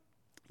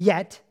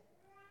 Yet,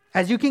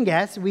 as you can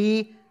guess,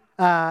 we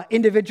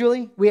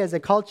individually, we as a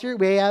culture,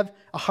 we have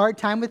a hard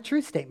time with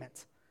truth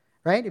statements,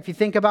 right? If you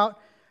think about,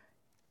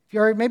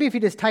 if you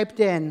just typed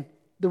in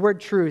the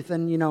word truth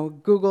and,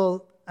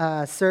 Google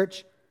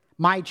search,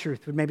 my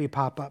truth would maybe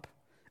pop up,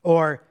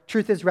 or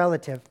truth is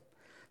relative.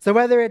 So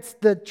whether it's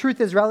the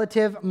truth is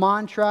relative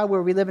mantra,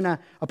 where we live in a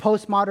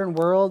postmodern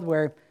world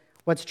where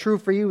what's true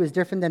for you is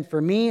different than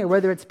for me, or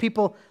whether it's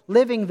people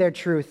living their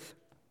truth,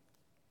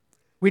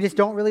 we just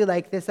don't really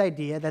like this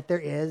idea that there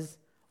is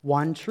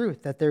one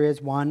truth, that there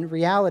is one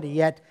reality.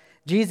 Yet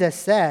Jesus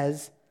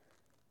says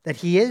that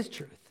he is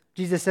truth.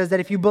 Jesus says that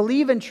if you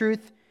believe in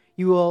truth,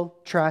 you will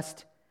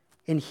trust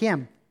in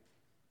him.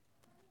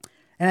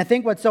 And I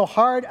think what's so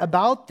hard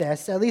about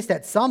this, at least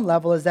at some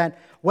level, is that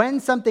when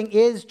something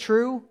is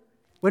true,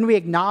 when we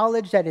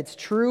acknowledge that it's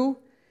true,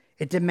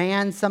 it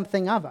demands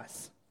something of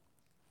us.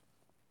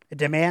 It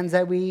demands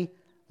that we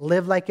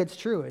live like it's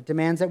true. It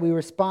demands that we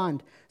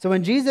respond. So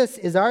when Jesus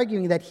is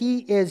arguing that he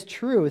is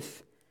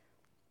truth,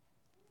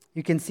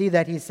 you can see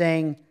that he's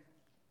saying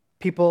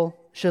people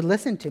should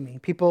listen to me.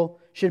 People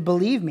should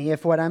believe me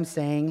if what I'm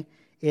saying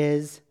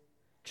is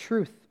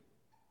truth.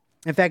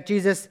 In fact,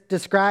 Jesus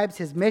describes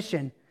his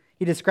mission.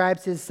 He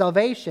describes his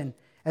salvation,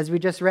 as we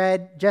just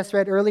read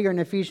earlier in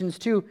Ephesians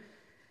 2,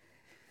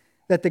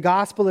 that the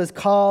gospel is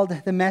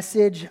called the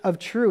message of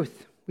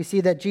truth. We see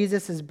that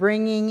Jesus is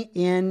bringing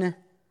in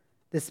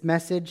this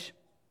message,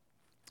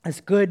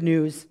 this good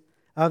news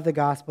of the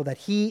gospel that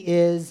he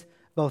is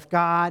both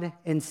God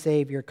and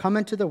Savior, come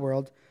into the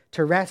world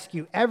to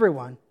rescue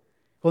everyone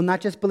who will not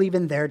just believe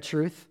in their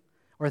truth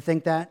or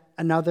think that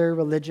another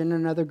religion,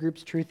 another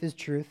group's truth is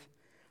truth,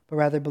 but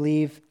rather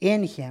believe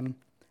in him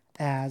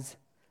as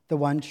the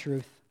one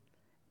truth,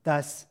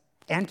 thus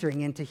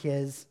entering into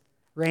his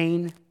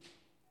reign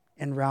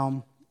and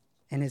realm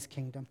and his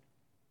kingdom.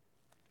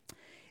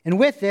 And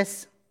with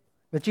this,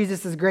 with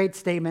Jesus' great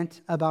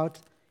statement about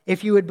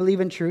if you would believe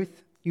in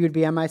truth, you would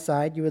be on my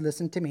side, you would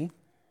listen to me.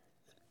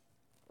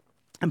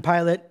 And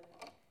Pilate,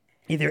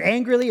 either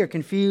angrily or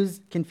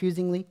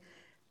confusingly,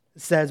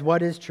 says,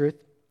 what is truth?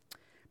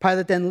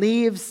 Pilate then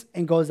leaves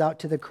and goes out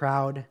to the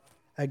crowd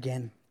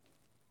again.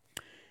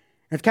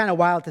 And it's kind of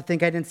wild to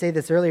think, I didn't say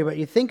this earlier, but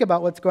you think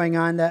about what's going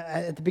on.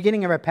 At the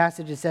beginning of our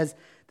passage, it says,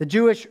 the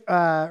Jewish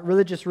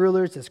religious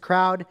rulers, this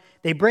crowd,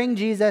 they bring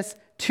Jesus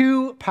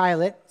to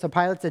Pilate. So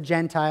Pilate's a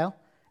Gentile,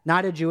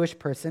 not a Jewish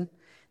person.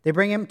 They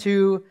bring him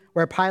to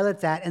where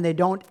Pilate's at, and they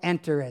don't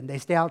enter in. They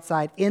stay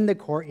outside in the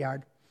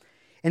courtyard.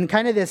 And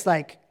kind of this,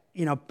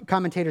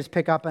 commentators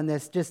pick up on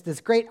this, just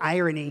this great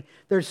irony.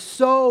 They're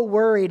so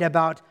worried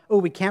about,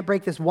 we can't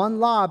break this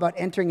one law about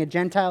entering a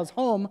Gentile's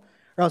home,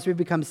 or else we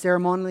become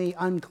ceremonially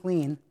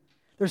unclean.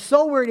 They're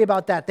so worried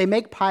about that. They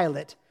make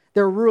Pilate,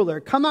 their ruler,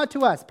 come out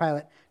to us,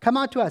 Pilate. Come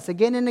out to us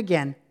again and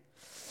again,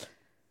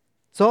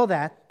 so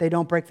that they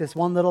don't break this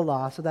one little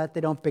law, so that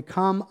they don't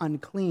become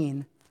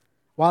unclean,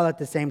 while at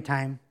the same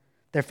time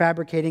they're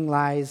fabricating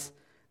lies,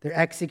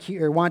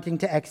 they're wanting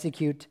to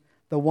execute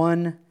the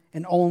one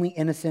and only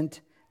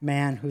innocent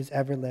man who's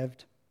ever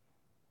lived.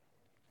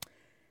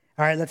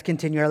 All right, let's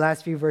continue our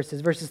last few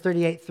verses. Verses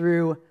 38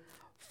 through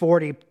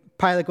 40.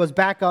 Pilate goes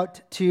back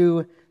out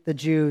to the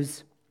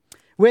Jews.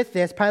 With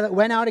this, Pilate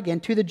went out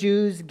again to the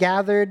Jews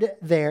gathered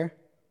there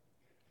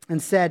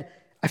and said,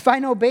 I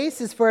find no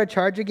basis for a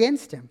charge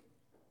against him.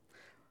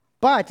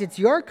 But it's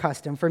your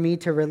custom for me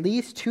to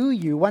release to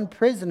you one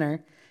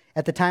prisoner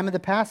at the time of the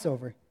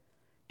Passover.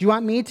 Do you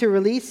want me to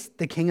release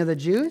the king of the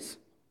Jews?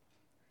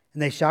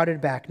 And they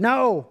shouted back,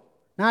 no,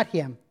 not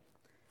him.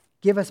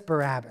 Give us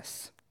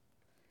Barabbas.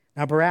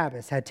 Now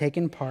Barabbas had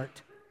taken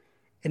part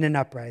in an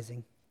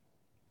uprising,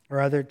 or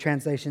other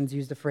translations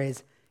use the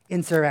phrase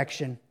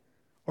insurrection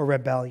or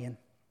rebellion.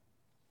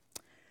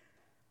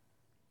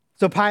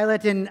 So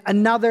Pilate, in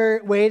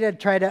another way to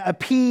try to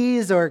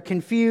appease or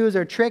confuse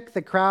or trick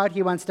the crowd,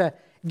 he wants to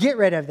get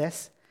rid of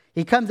this.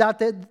 He comes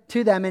out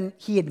to them and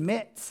he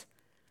admits,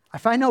 I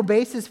find no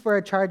basis for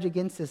a charge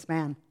against this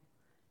man.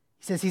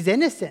 He says he's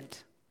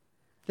innocent.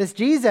 This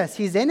Jesus,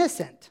 he's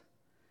innocent.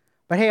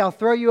 But hey, I'll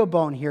throw you a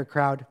bone here,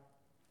 crowd.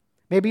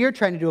 Maybe you're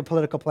trying to do a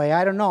political play.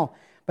 I don't know.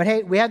 But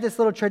hey, we have this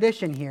little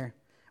tradition here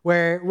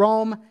where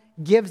Rome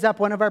gives up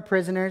one of our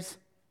prisoners.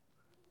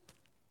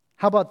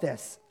 How about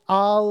this?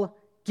 I'll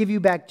give you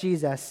back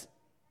Jesus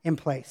in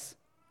place,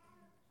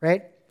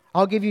 right?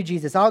 I'll give you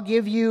Jesus. I'll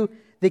give you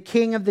the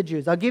king of the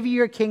Jews. I'll give you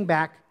your king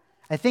back.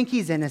 I think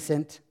he's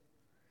innocent.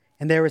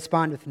 And they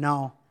respond with,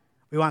 no,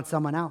 we want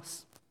someone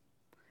else.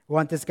 We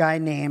want this guy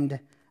named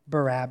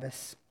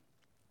Barabbas.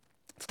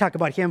 Let's talk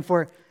about him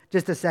for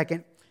just a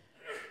second.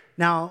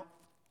 Now,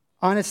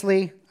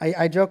 honestly,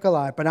 I joke a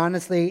lot, but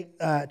honestly,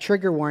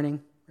 trigger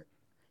warning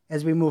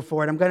as we move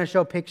forward. I'm going to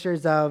show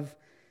pictures of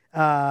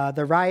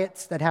the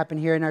riots that happened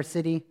here in our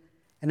city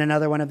and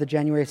another one of the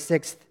January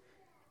 6th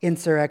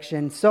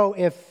insurrection. So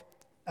if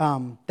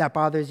that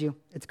bothers you,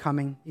 it's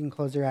coming. You can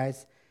close your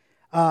eyes.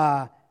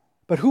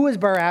 But who is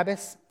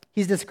Barabbas?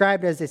 He's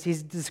described as this.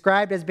 He's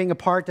described as being a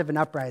part of an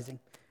uprising.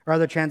 Or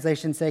other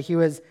translations say he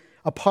was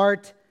a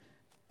part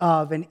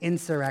of an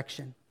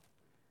insurrection.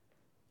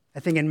 I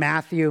think in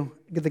Matthew,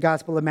 the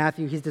Gospel of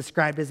Matthew, he's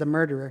described as a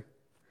murderer.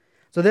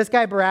 So this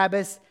guy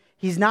Barabbas,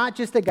 he's not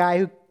just a guy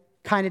who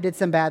kind of did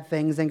some bad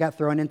things and got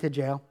thrown into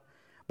jail,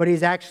 but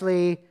he's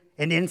actually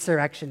an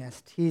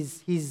insurrectionist.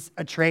 He's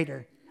a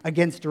traitor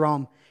against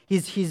Rome.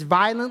 He's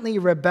violently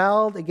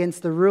rebelled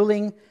against the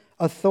ruling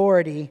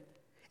authority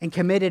and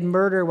committed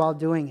murder while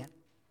doing it.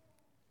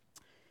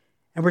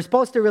 And we're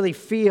supposed to really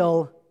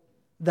feel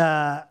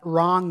the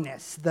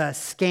wrongness, the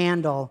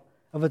scandal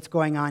of what's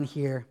going on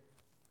here.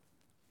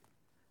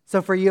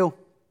 So for you,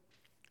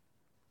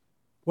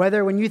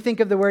 whether when you think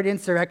of the word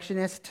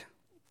insurrectionist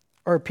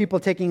or people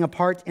taking a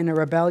part in a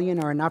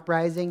rebellion or an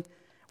uprising,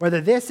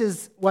 whether this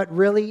is what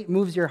really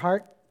moves your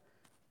heart,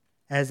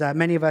 as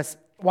many of us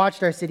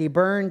watched our city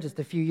burn just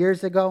a few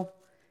years ago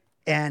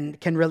and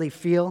can really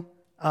feel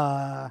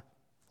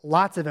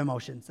lots of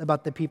emotions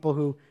about the people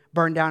who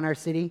burned down our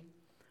city,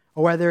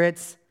 or whether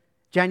it's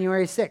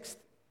January 6th,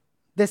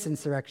 this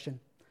insurrection.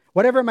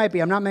 Whatever it might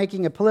be, I'm not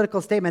making a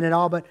political statement at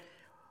all, but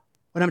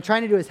what I'm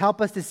trying to do is help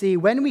us to see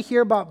when we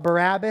hear about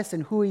Barabbas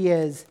and who he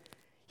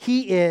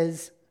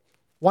is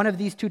one of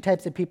these two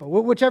types of people.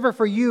 Whichever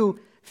for you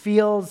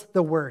feels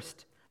the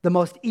worst, the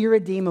most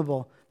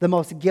irredeemable, the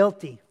most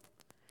guilty.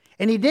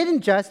 And he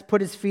didn't just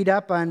put his feet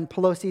up on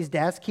Pelosi's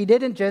desk. He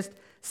didn't just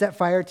set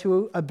fire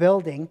to a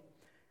building,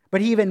 but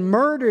he even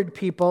murdered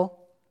people.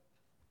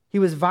 He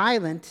was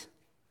violent.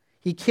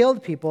 he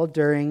killed people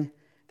during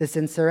this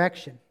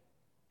insurrection.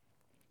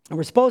 And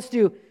we're supposed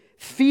to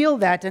feel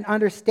that and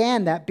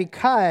understand that,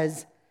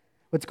 because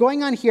what's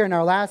going on here in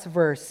our last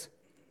verse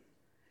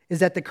is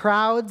that the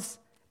crowds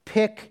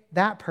pick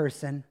that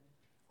person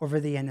over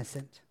the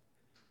innocent.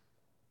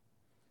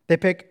 They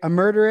pick a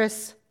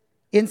murderous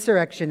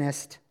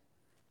insurrectionist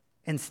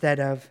instead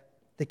of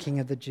the King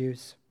of the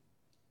Jews.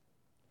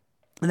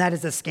 And that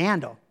is a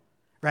scandal,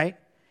 right?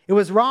 It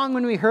was wrong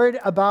when we heard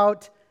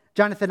about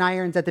Jonathan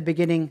Irons at the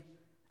beginning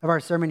of our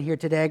sermon here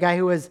today, a guy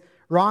who was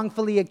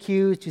wrongfully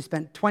accused, who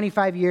spent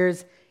 25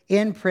 years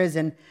in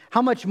prison.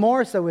 How much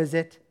more so is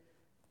it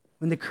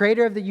when the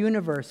creator of the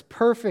universe,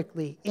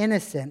 perfectly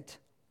innocent,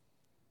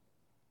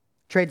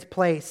 trades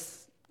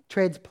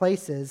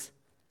places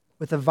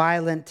with a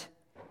violent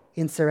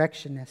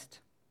insurrectionist?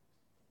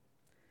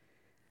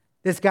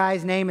 This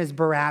guy's name is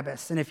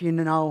Barabbas, and if you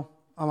know,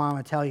 I'm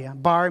going to tell you.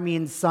 Bar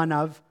means son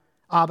of,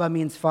 Abba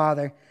means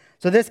father.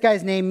 So this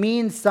guy's name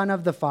means son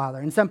of the Father.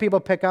 And some people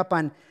pick up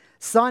on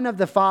son of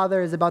the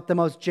Father is about the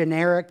most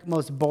generic,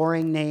 most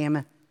boring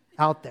name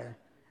out there,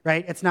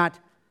 right? It's not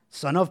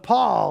son of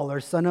Paul or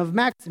son of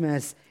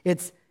Maximus.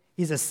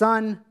 He's a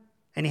son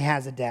and he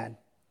has a dad.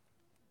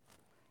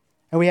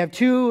 And we have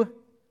two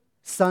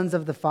sons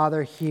of the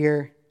Father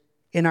here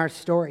in our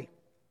story.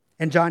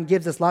 And John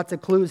gives us lots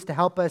of clues to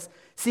help us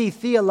see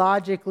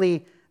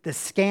theologically the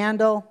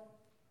scandal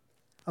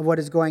of what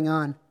is going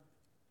on.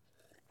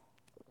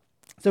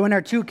 So in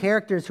our two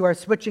characters who are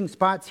switching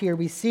spots here,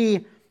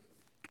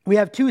 we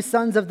have two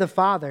sons of the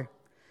Father.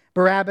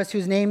 Barabbas,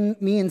 whose name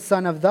means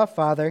son of the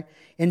Father,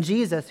 and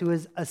Jesus, who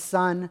is a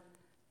son,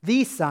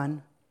 the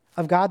Son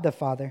of God the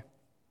Father.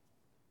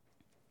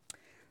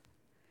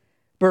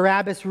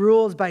 Barabbas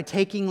rules by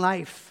taking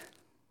life,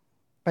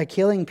 by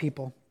killing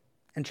people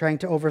and trying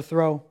to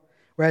overthrow,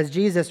 whereas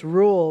Jesus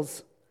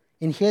rules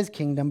in his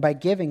kingdom by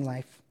giving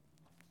life.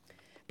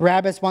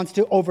 Barabbas wants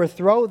to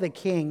overthrow the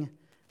king,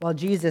 while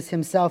Jesus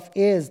himself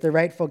is the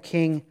rightful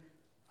king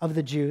of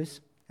the Jews,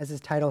 as his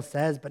title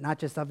says, but not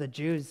just of the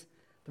Jews,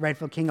 the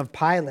rightful king of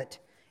Pilate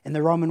in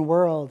the Roman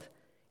world,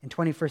 in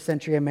 21st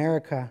century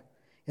America,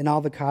 in all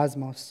the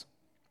cosmos.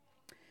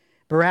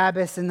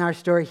 Barabbas, in our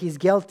story, he's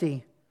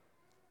guilty,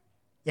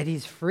 yet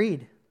he's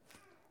freed,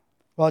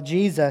 while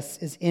Jesus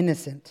is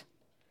innocent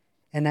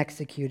and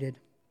executed.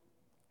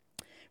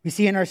 We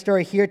see in our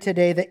story here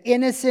today, the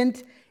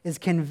innocent is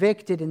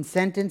convicted and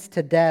sentenced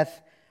to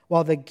death,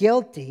 while the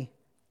guilty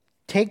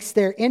takes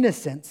their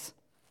innocence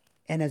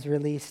and is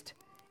released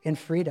in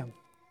freedom.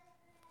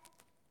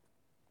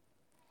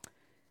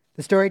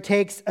 The story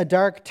takes a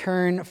dark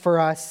turn for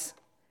us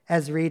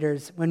as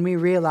readers when we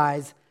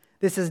realize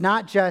this is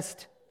not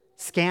just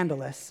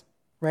scandalous,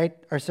 right?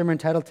 Our sermon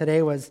title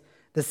today was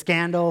The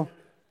Scandal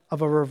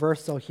of a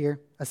Reversal here,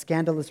 a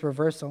scandalous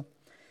reversal.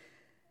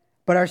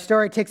 But our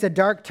story takes a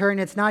dark turn.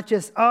 It's not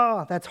just,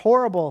 oh, that's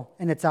horrible,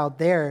 and it's out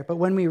there. But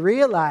when we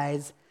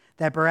realize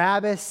that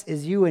Barabbas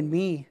is you and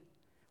me,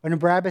 when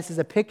Barabbas is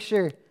a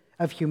picture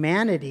of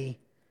humanity,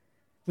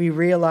 we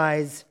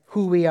realize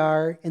who we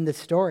are in the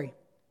story,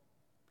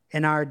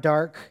 in our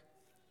dark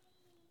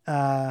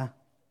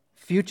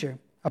future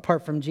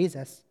apart from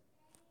Jesus.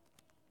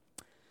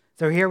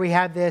 So here we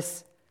have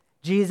this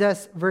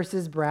Jesus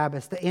versus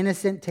Barabbas, the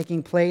innocent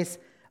taking place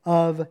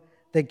of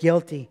the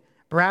guilty.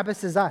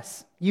 Barabbas is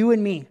us, you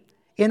and me,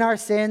 in our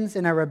sins,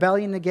 in our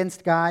rebellion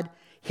against God.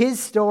 His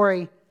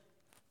story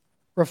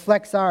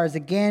reflects ours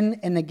again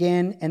and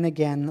again and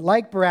again.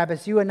 Like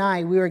Barabbas, you and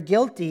I, we were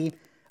guilty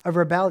of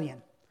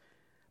rebellion.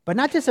 But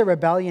not just a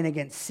rebellion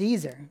against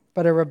Caesar,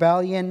 but a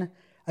rebellion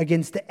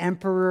against the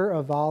emperor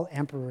of all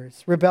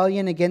emperors.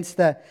 Rebellion against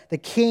the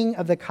king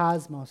of the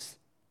cosmos,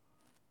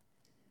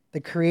 the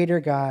creator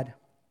God.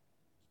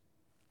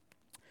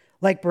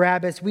 Like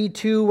Barabbas, we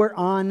too were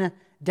on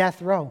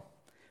death row.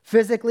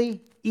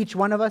 Physically, each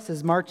one of us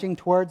is marching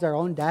towards our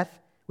own death.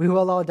 We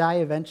will all die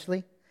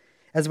eventually.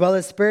 As well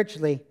as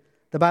spiritually,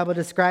 the Bible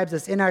describes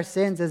us in our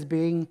sins as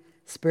being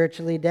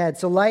spiritually dead.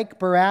 So like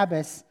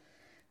Barabbas,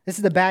 this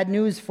is the bad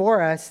news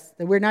for us,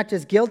 that we're not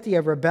just guilty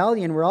of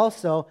rebellion, we're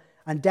also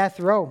on death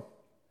row.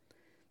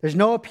 There's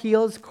no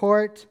appeals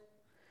court.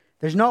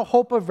 There's no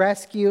hope of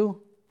rescue.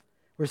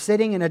 We're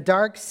sitting in a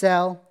dark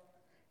cell,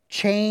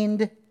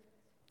 chained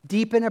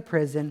deep in a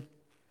prison,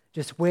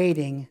 just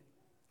waiting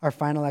our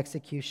final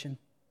execution.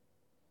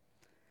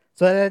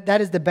 So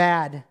that is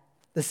the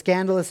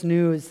scandalous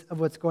news of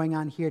what's going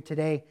on here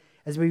today,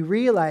 as we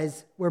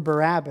realize we're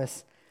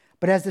Barabbas.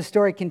 But as the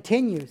story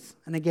continues,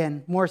 and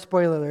again, more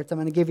spoiler alerts, I'm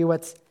going to give you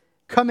what's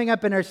coming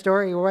up in our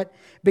story, or what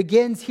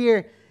begins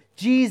here.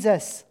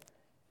 Jesus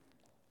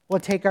will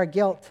take our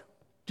guilt,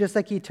 just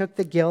like he took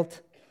the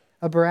guilt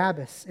of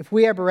Barabbas. If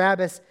we are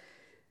Barabbas,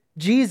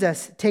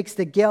 Jesus takes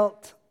the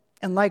guilt,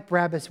 and like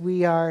Barabbas,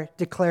 we are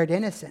declared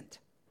innocent.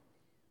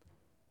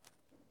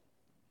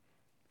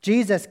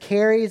 Jesus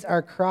carries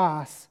our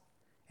cross,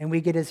 and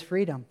we get his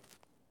freedom.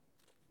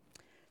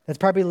 That's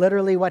probably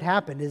literally what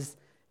happened. Is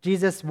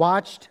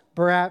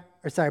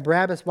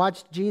Barabbas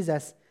watched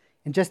Jesus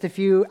in just a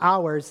few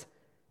hours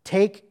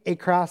take a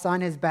cross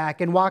on his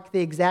back and walk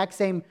the exact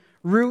same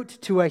route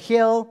to a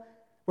hill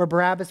where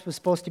Barabbas was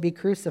supposed to be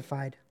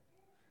crucified.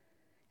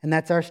 And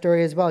that's our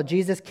story as well.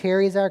 Jesus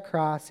carries our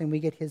cross and we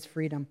get his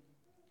freedom.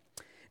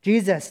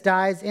 Jesus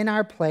dies in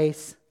our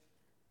place,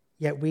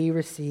 yet we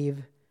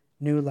receive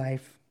new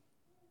life.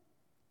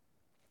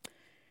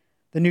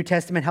 The New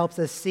Testament helps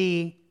us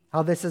see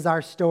how this is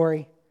our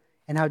story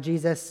and how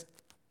Jesus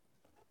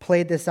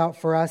played this out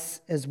for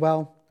us as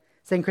well.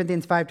 2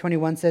 Corinthians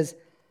 5:21 says,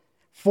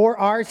 "For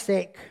our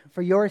sake,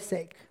 for your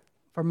sake,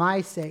 for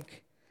my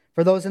sake,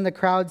 for those in the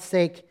crowd's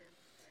sake,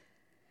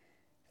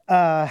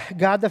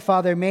 God the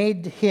Father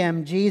made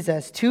him,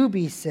 Jesus, to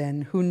be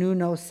sin who knew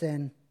no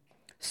sin,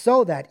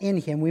 so that in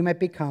him we might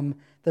become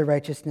the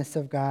righteousness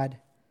of God."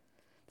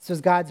 This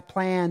was God's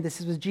plan. This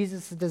was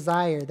Jesus'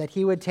 desire, that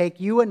he would take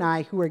you and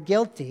I who are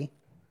guilty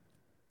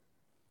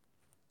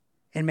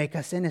and make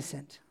us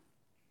innocent,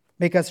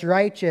 make us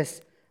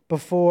righteous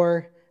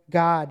before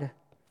God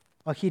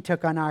while he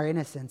took on our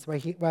innocence,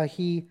 while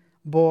he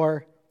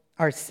bore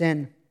our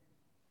sin.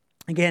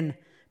 Again,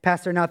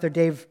 Pastor and author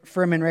Dave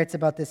Furman writes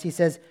about this. He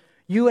says,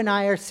 "You and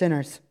I are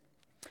sinners.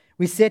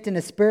 We sit in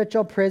a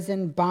spiritual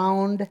prison,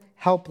 bound,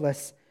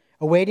 helpless,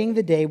 awaiting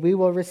the day we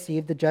will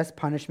receive the just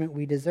punishment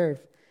we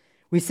deserve.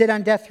 We sit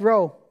on death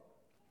row,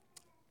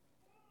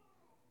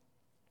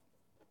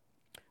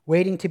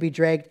 waiting to be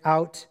dragged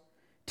out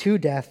to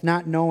death,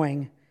 not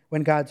knowing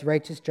when God's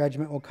righteous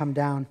judgment will come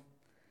down.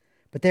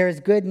 But there is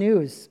good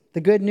news.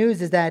 The good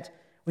news is that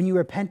when you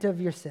repent of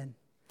your sin,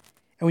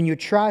 and when you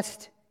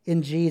trust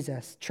in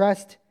Jesus,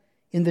 trust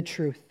in the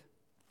truth,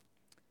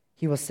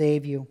 he will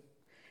save you.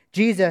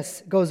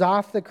 Jesus goes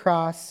off to the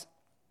cross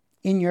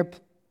in your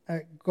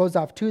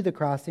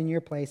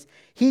place.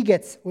 He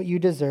gets what you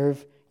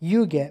deserve.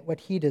 You get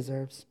what he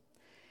deserves.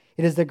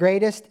 It is the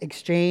greatest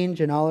exchange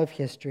in all of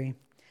history.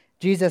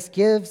 Jesus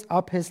gives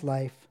up his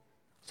life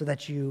so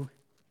that you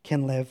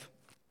can live.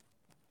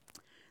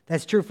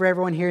 That's true for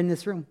everyone here in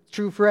this room. It's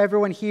true for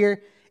everyone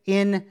here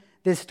in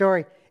this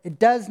story. It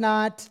does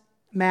not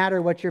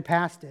matter what your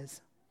past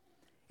is.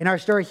 In our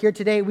story here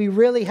today, we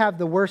really have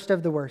the worst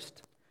of the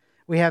worst.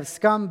 We have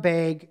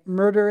scumbag,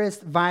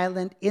 murderous,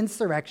 violent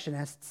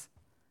insurrectionists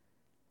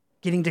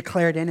getting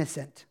declared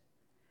innocent,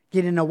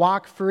 getting to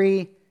walk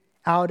free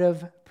out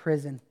of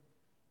prison,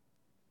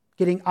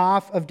 getting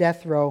off of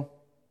death row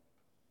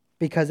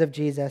because of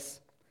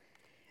Jesus.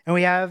 And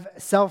we have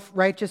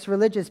self-righteous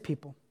religious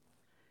people.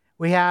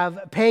 We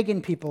have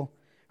pagan people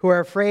who are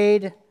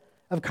afraid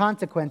of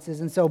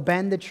consequences and so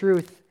bend the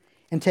truth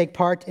and take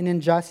part in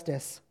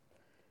injustice.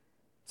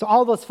 So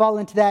all of us fall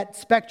into that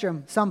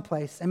spectrum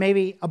someplace, and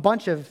maybe a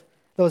bunch of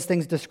those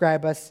things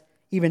describe us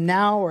even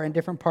now or in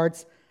different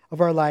parts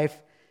of our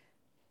life.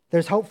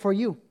 There's hope for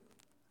you.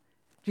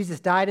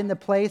 Jesus died in the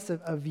place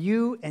of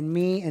you and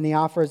me, and he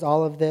offers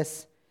all of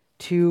this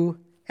to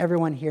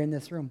everyone here in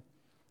this room.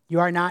 You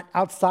are not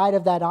outside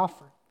of that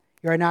offer.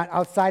 You are not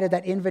outside of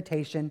that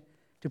invitation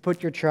to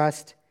put your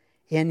trust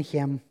in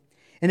him.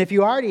 And if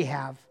you already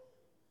have,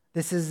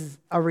 this is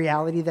a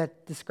reality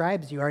that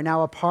describes you. You are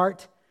now a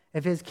part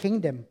of his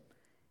kingdom.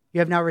 You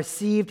have now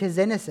received his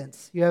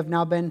innocence. You have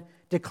now been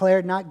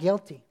declared not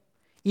guilty.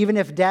 Even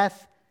if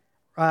death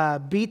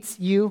beats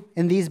you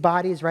in these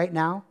bodies right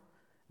now,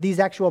 these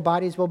actual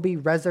bodies will be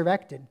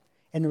resurrected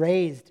and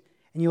raised,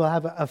 and you will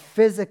have a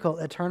physical,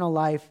 eternal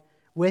life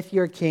with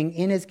your king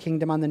in his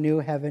kingdom on the new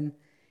heaven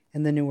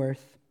and the new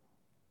earth.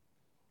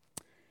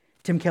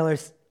 Tim Keller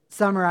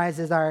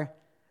summarizes our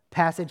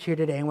passage here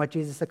today and what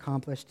Jesus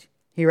accomplished.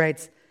 He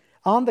writes,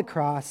 "On the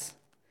cross,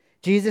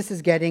 Jesus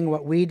is getting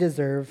what we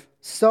deserve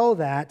so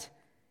that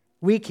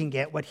we can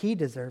get what he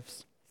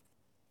deserves.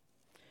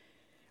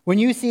 When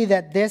you see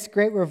that this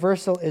great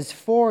reversal is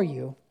for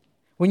you,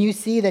 when you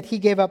see that he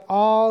gave up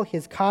all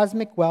his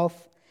cosmic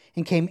wealth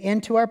and came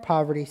into our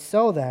poverty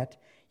so that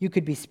you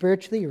could be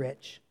spiritually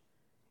rich,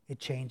 it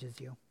changes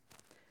you."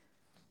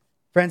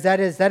 Friends, that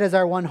is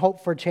our one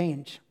hope for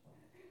change,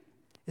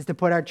 is to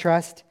put our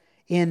trust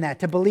in that,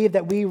 to believe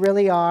that we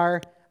really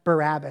are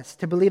Barabbas,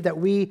 to believe that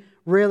we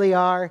really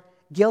are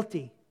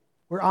guilty.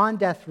 We're on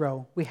death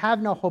row. We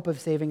have no hope of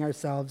saving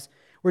ourselves.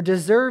 We're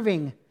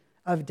deserving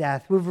of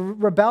death. We've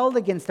rebelled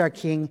against our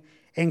King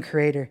and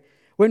Creator.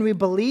 When we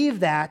believe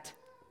that,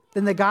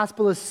 then the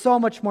gospel is so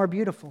much more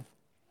beautiful.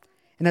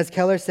 And as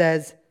Keller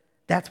says,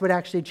 that's what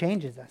actually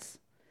changes us.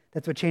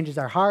 That's what changes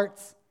our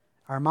hearts,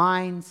 our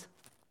minds.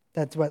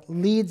 That's what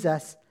leads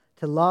us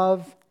to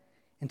love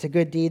and to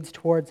good deeds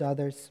towards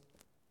others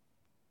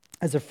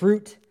as a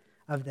fruit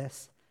of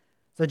this.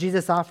 So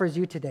Jesus offers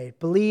you today,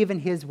 believe in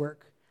his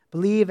work.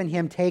 Believe in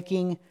him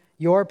taking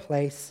your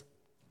place.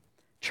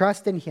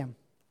 Trust in him,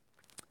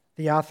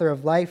 the author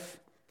of life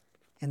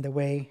and the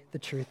way, the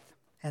truth,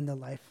 and the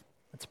life.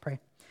 Let's pray.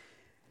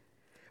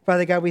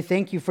 Father God, we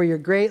thank you for your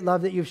great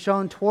love that you've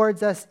shown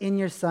towards us in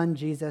your Son,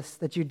 Jesus,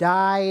 that you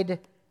died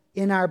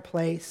in our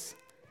place,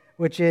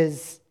 which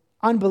is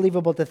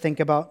unbelievable to think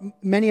about.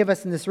 Many of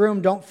us in this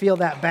room don't feel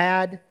that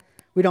bad.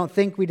 We don't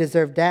think we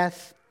deserve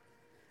death.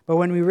 But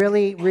when we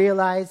really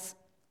realize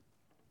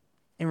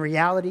In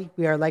reality,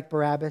 we are like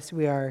Barabbas.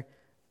 We are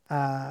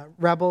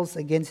rebels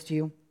against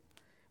you.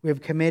 We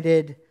have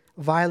committed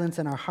violence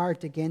in our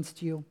heart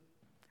against you.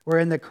 We're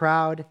in the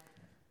crowd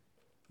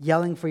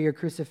yelling for your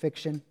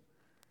crucifixion.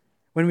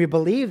 When we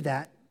believe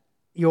that,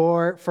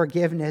 your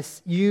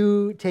forgiveness,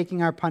 you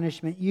taking our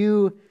punishment,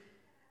 you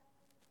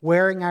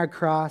wearing our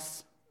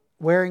cross,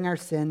 wearing our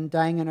sin,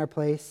 dying in our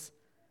place,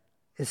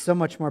 is so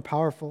much more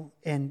powerful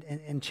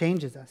and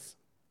changes us.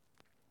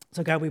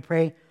 So God, we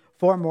pray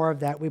for more of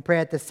that. We pray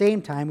at the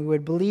same time we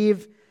would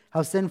believe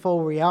how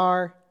sinful we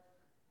are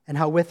and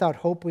how without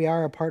hope we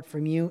are apart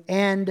from you,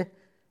 and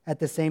at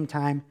the same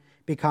time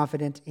be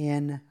confident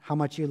in how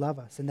much you love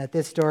us and that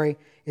this story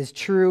is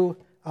true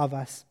of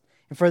us.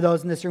 And for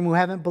those in this room who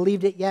haven't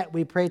believed it yet,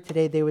 we pray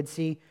today they would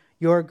see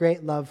your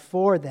great love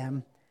for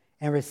them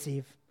and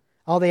receive.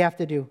 All they have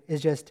to do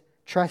is just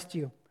trust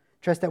you.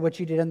 Trust that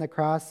what you did on the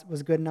cross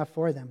was good enough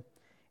for them,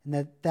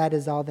 and that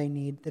is all they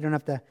need. They don't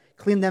have to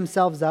clean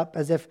themselves up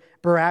as if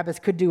Barabbas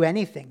could do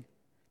anything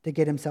to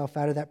get himself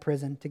out of that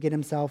prison, to get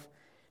himself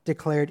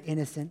declared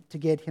innocent, to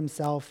get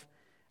himself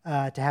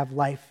to have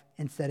life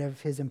instead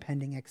of his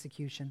impending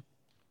execution.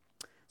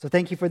 So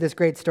thank you for this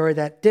great story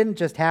that didn't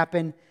just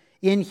happen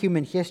in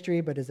human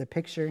history, but is a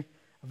picture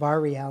of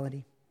our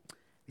reality.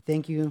 We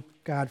thank you,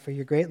 God, for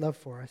your great love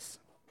for us.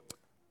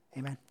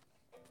 Amen.